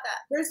going to fuck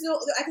up.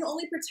 I can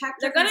only protect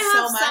They're going to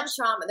have so some much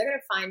trauma. They're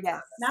going to find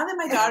trauma. Now that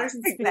my daughter's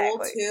in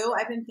school Exactly. too,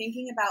 I've been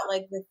thinking about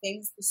like the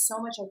things, there's so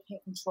much I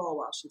can't control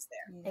while she's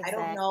there. Exactly. I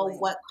don't know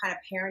what kind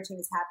of parenting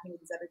is happening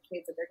with these other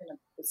kids that they're going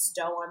to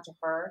bestow onto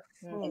her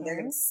and they're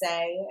going to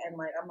say, and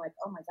like, I'm like,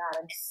 oh my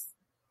God,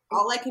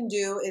 all I can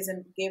do is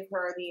give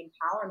her the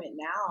empowerment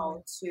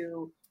now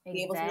to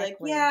be able to be like,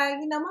 yeah,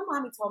 my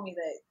mommy told me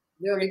that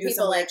we're going to do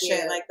some like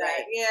shit like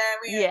that.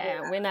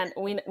 Yeah. We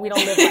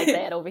don't live like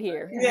that over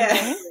here.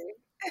 Yeah.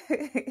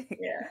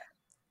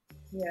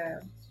 Yeah.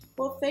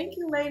 Well, thank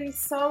you, ladies,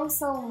 so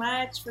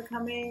much for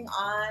coming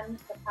on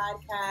the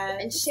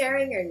podcast and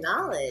sharing your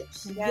knowledge.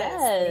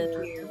 Yes.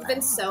 Thank you. It's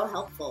been so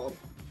helpful.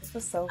 This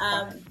was so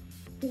fun.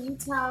 Can you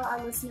tell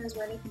our listeners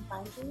where they can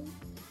find you?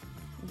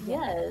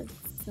 Yes.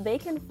 They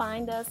can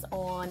find us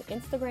on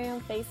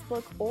Instagram,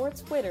 Facebook, or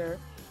Twitter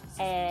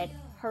at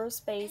Her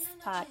Space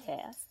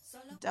Podcast.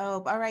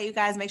 Dope. All right, you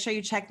guys, make sure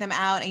you check them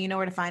out, and you know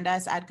where to find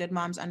us at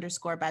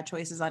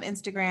goodmoms_bad_choices on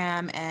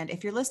Instagram. And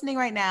if you're listening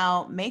right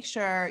now, make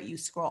sure you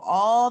scroll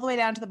all the way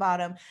down to the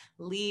bottom,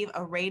 leave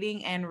a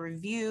rating and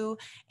review,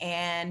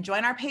 and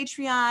join our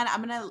Patreon.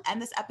 I'm going to end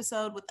this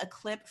episode with a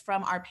clip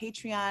from our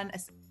Patreon.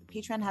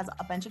 Patreon has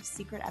a bunch of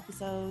secret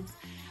episodes,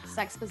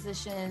 sex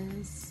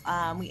positions.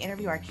 We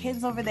interview our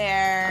kids over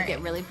there. I'll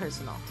get really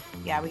personal.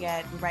 Yeah, we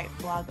write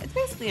blog. It's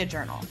basically a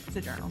journal. It's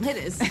a journal. It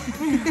is.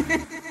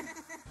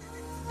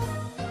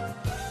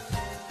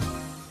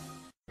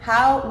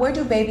 Where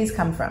do babies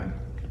come from?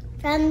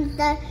 From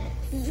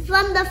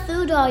the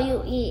food all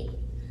you eat.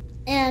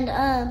 And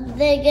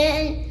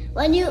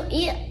when you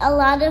eat a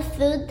lot of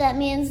food, that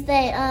means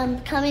they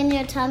come in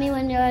your tummy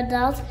when you're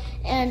adults,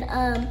 and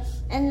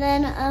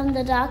then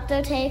the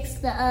doctor takes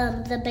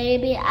the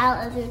baby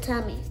out of your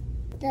tummy.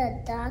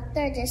 The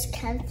doctor just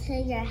comes to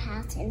your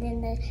house, and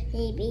then the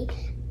baby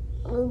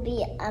will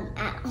be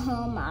at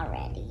home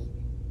already.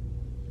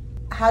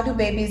 How do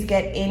babies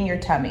get in your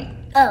tummy?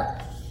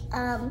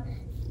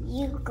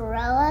 You grow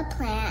a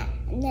plant,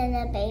 and then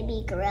the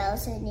baby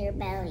grows in your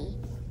belly.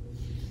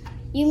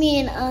 You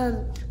mean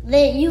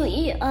that you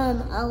eat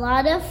a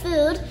lot of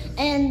food,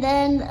 and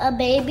then a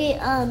baby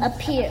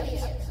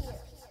appears.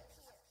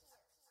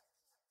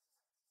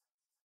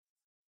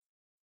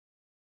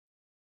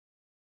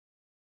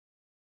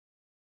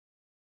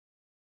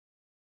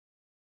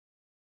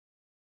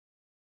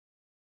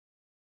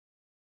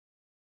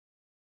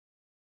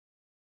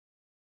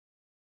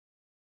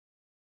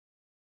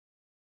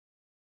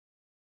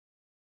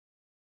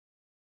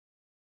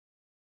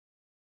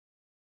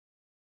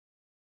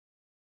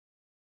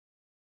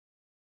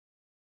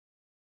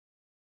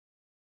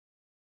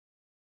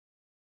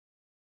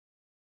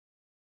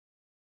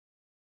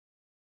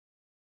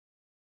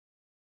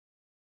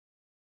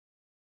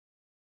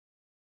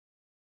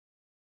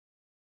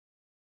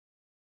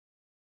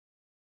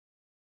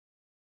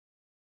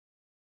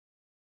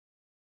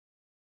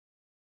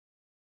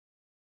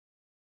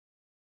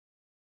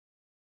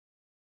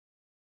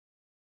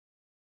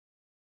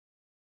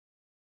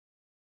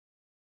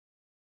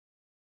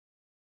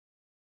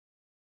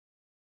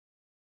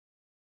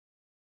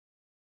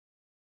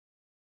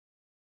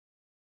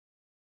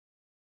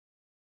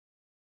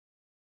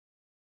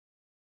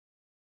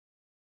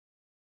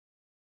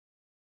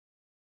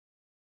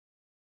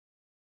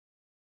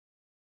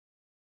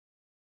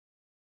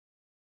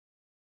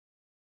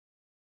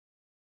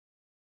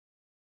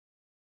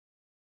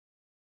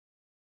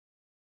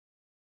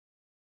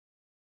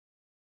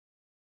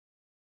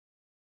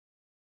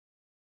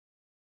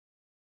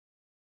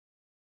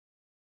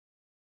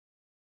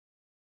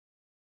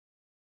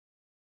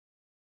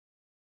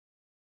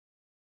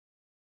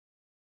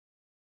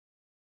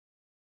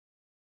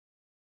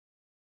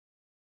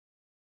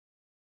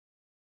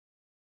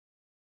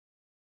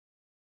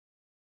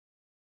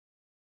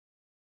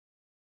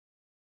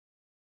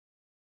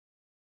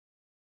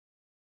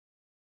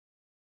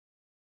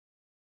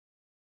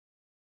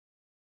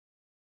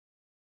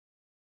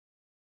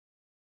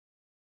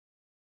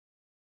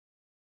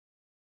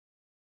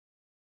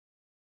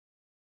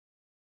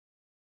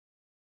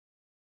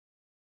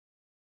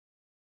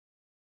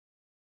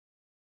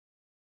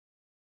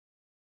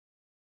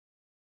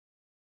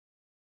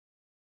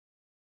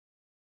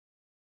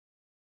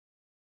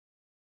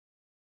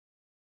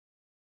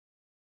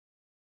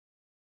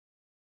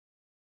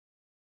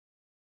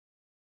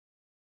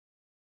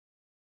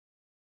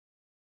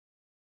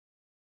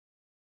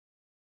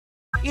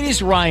 It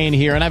is Ryan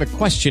here, and I have a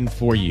question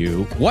for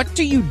you. What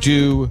do you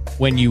do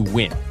when you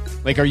win?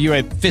 Like, are you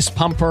a fist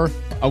pumper,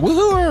 a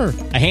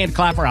woo-hooer, a hand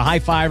clapper, a high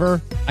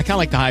fiver? I kind of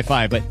like the high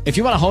five, but if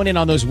you want to hone in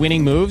on those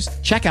winning moves,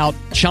 check out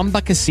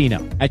Chumba Casino.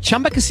 At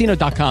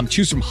ChumbaCasino.com,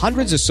 choose from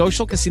hundreds of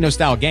social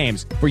casino-style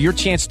games for your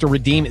chance to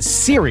redeem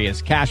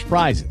serious cash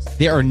prizes.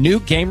 There are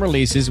new game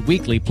releases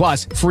weekly,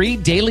 plus free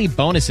daily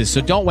bonuses. So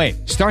don't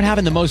wait. Start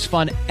having the most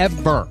fun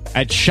ever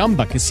at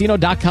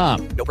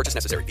ChumbaCasino.com. No purchase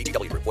necessary.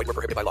 VGW Group. Void where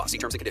prohibited by law. See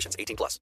terms and conditions. 18+.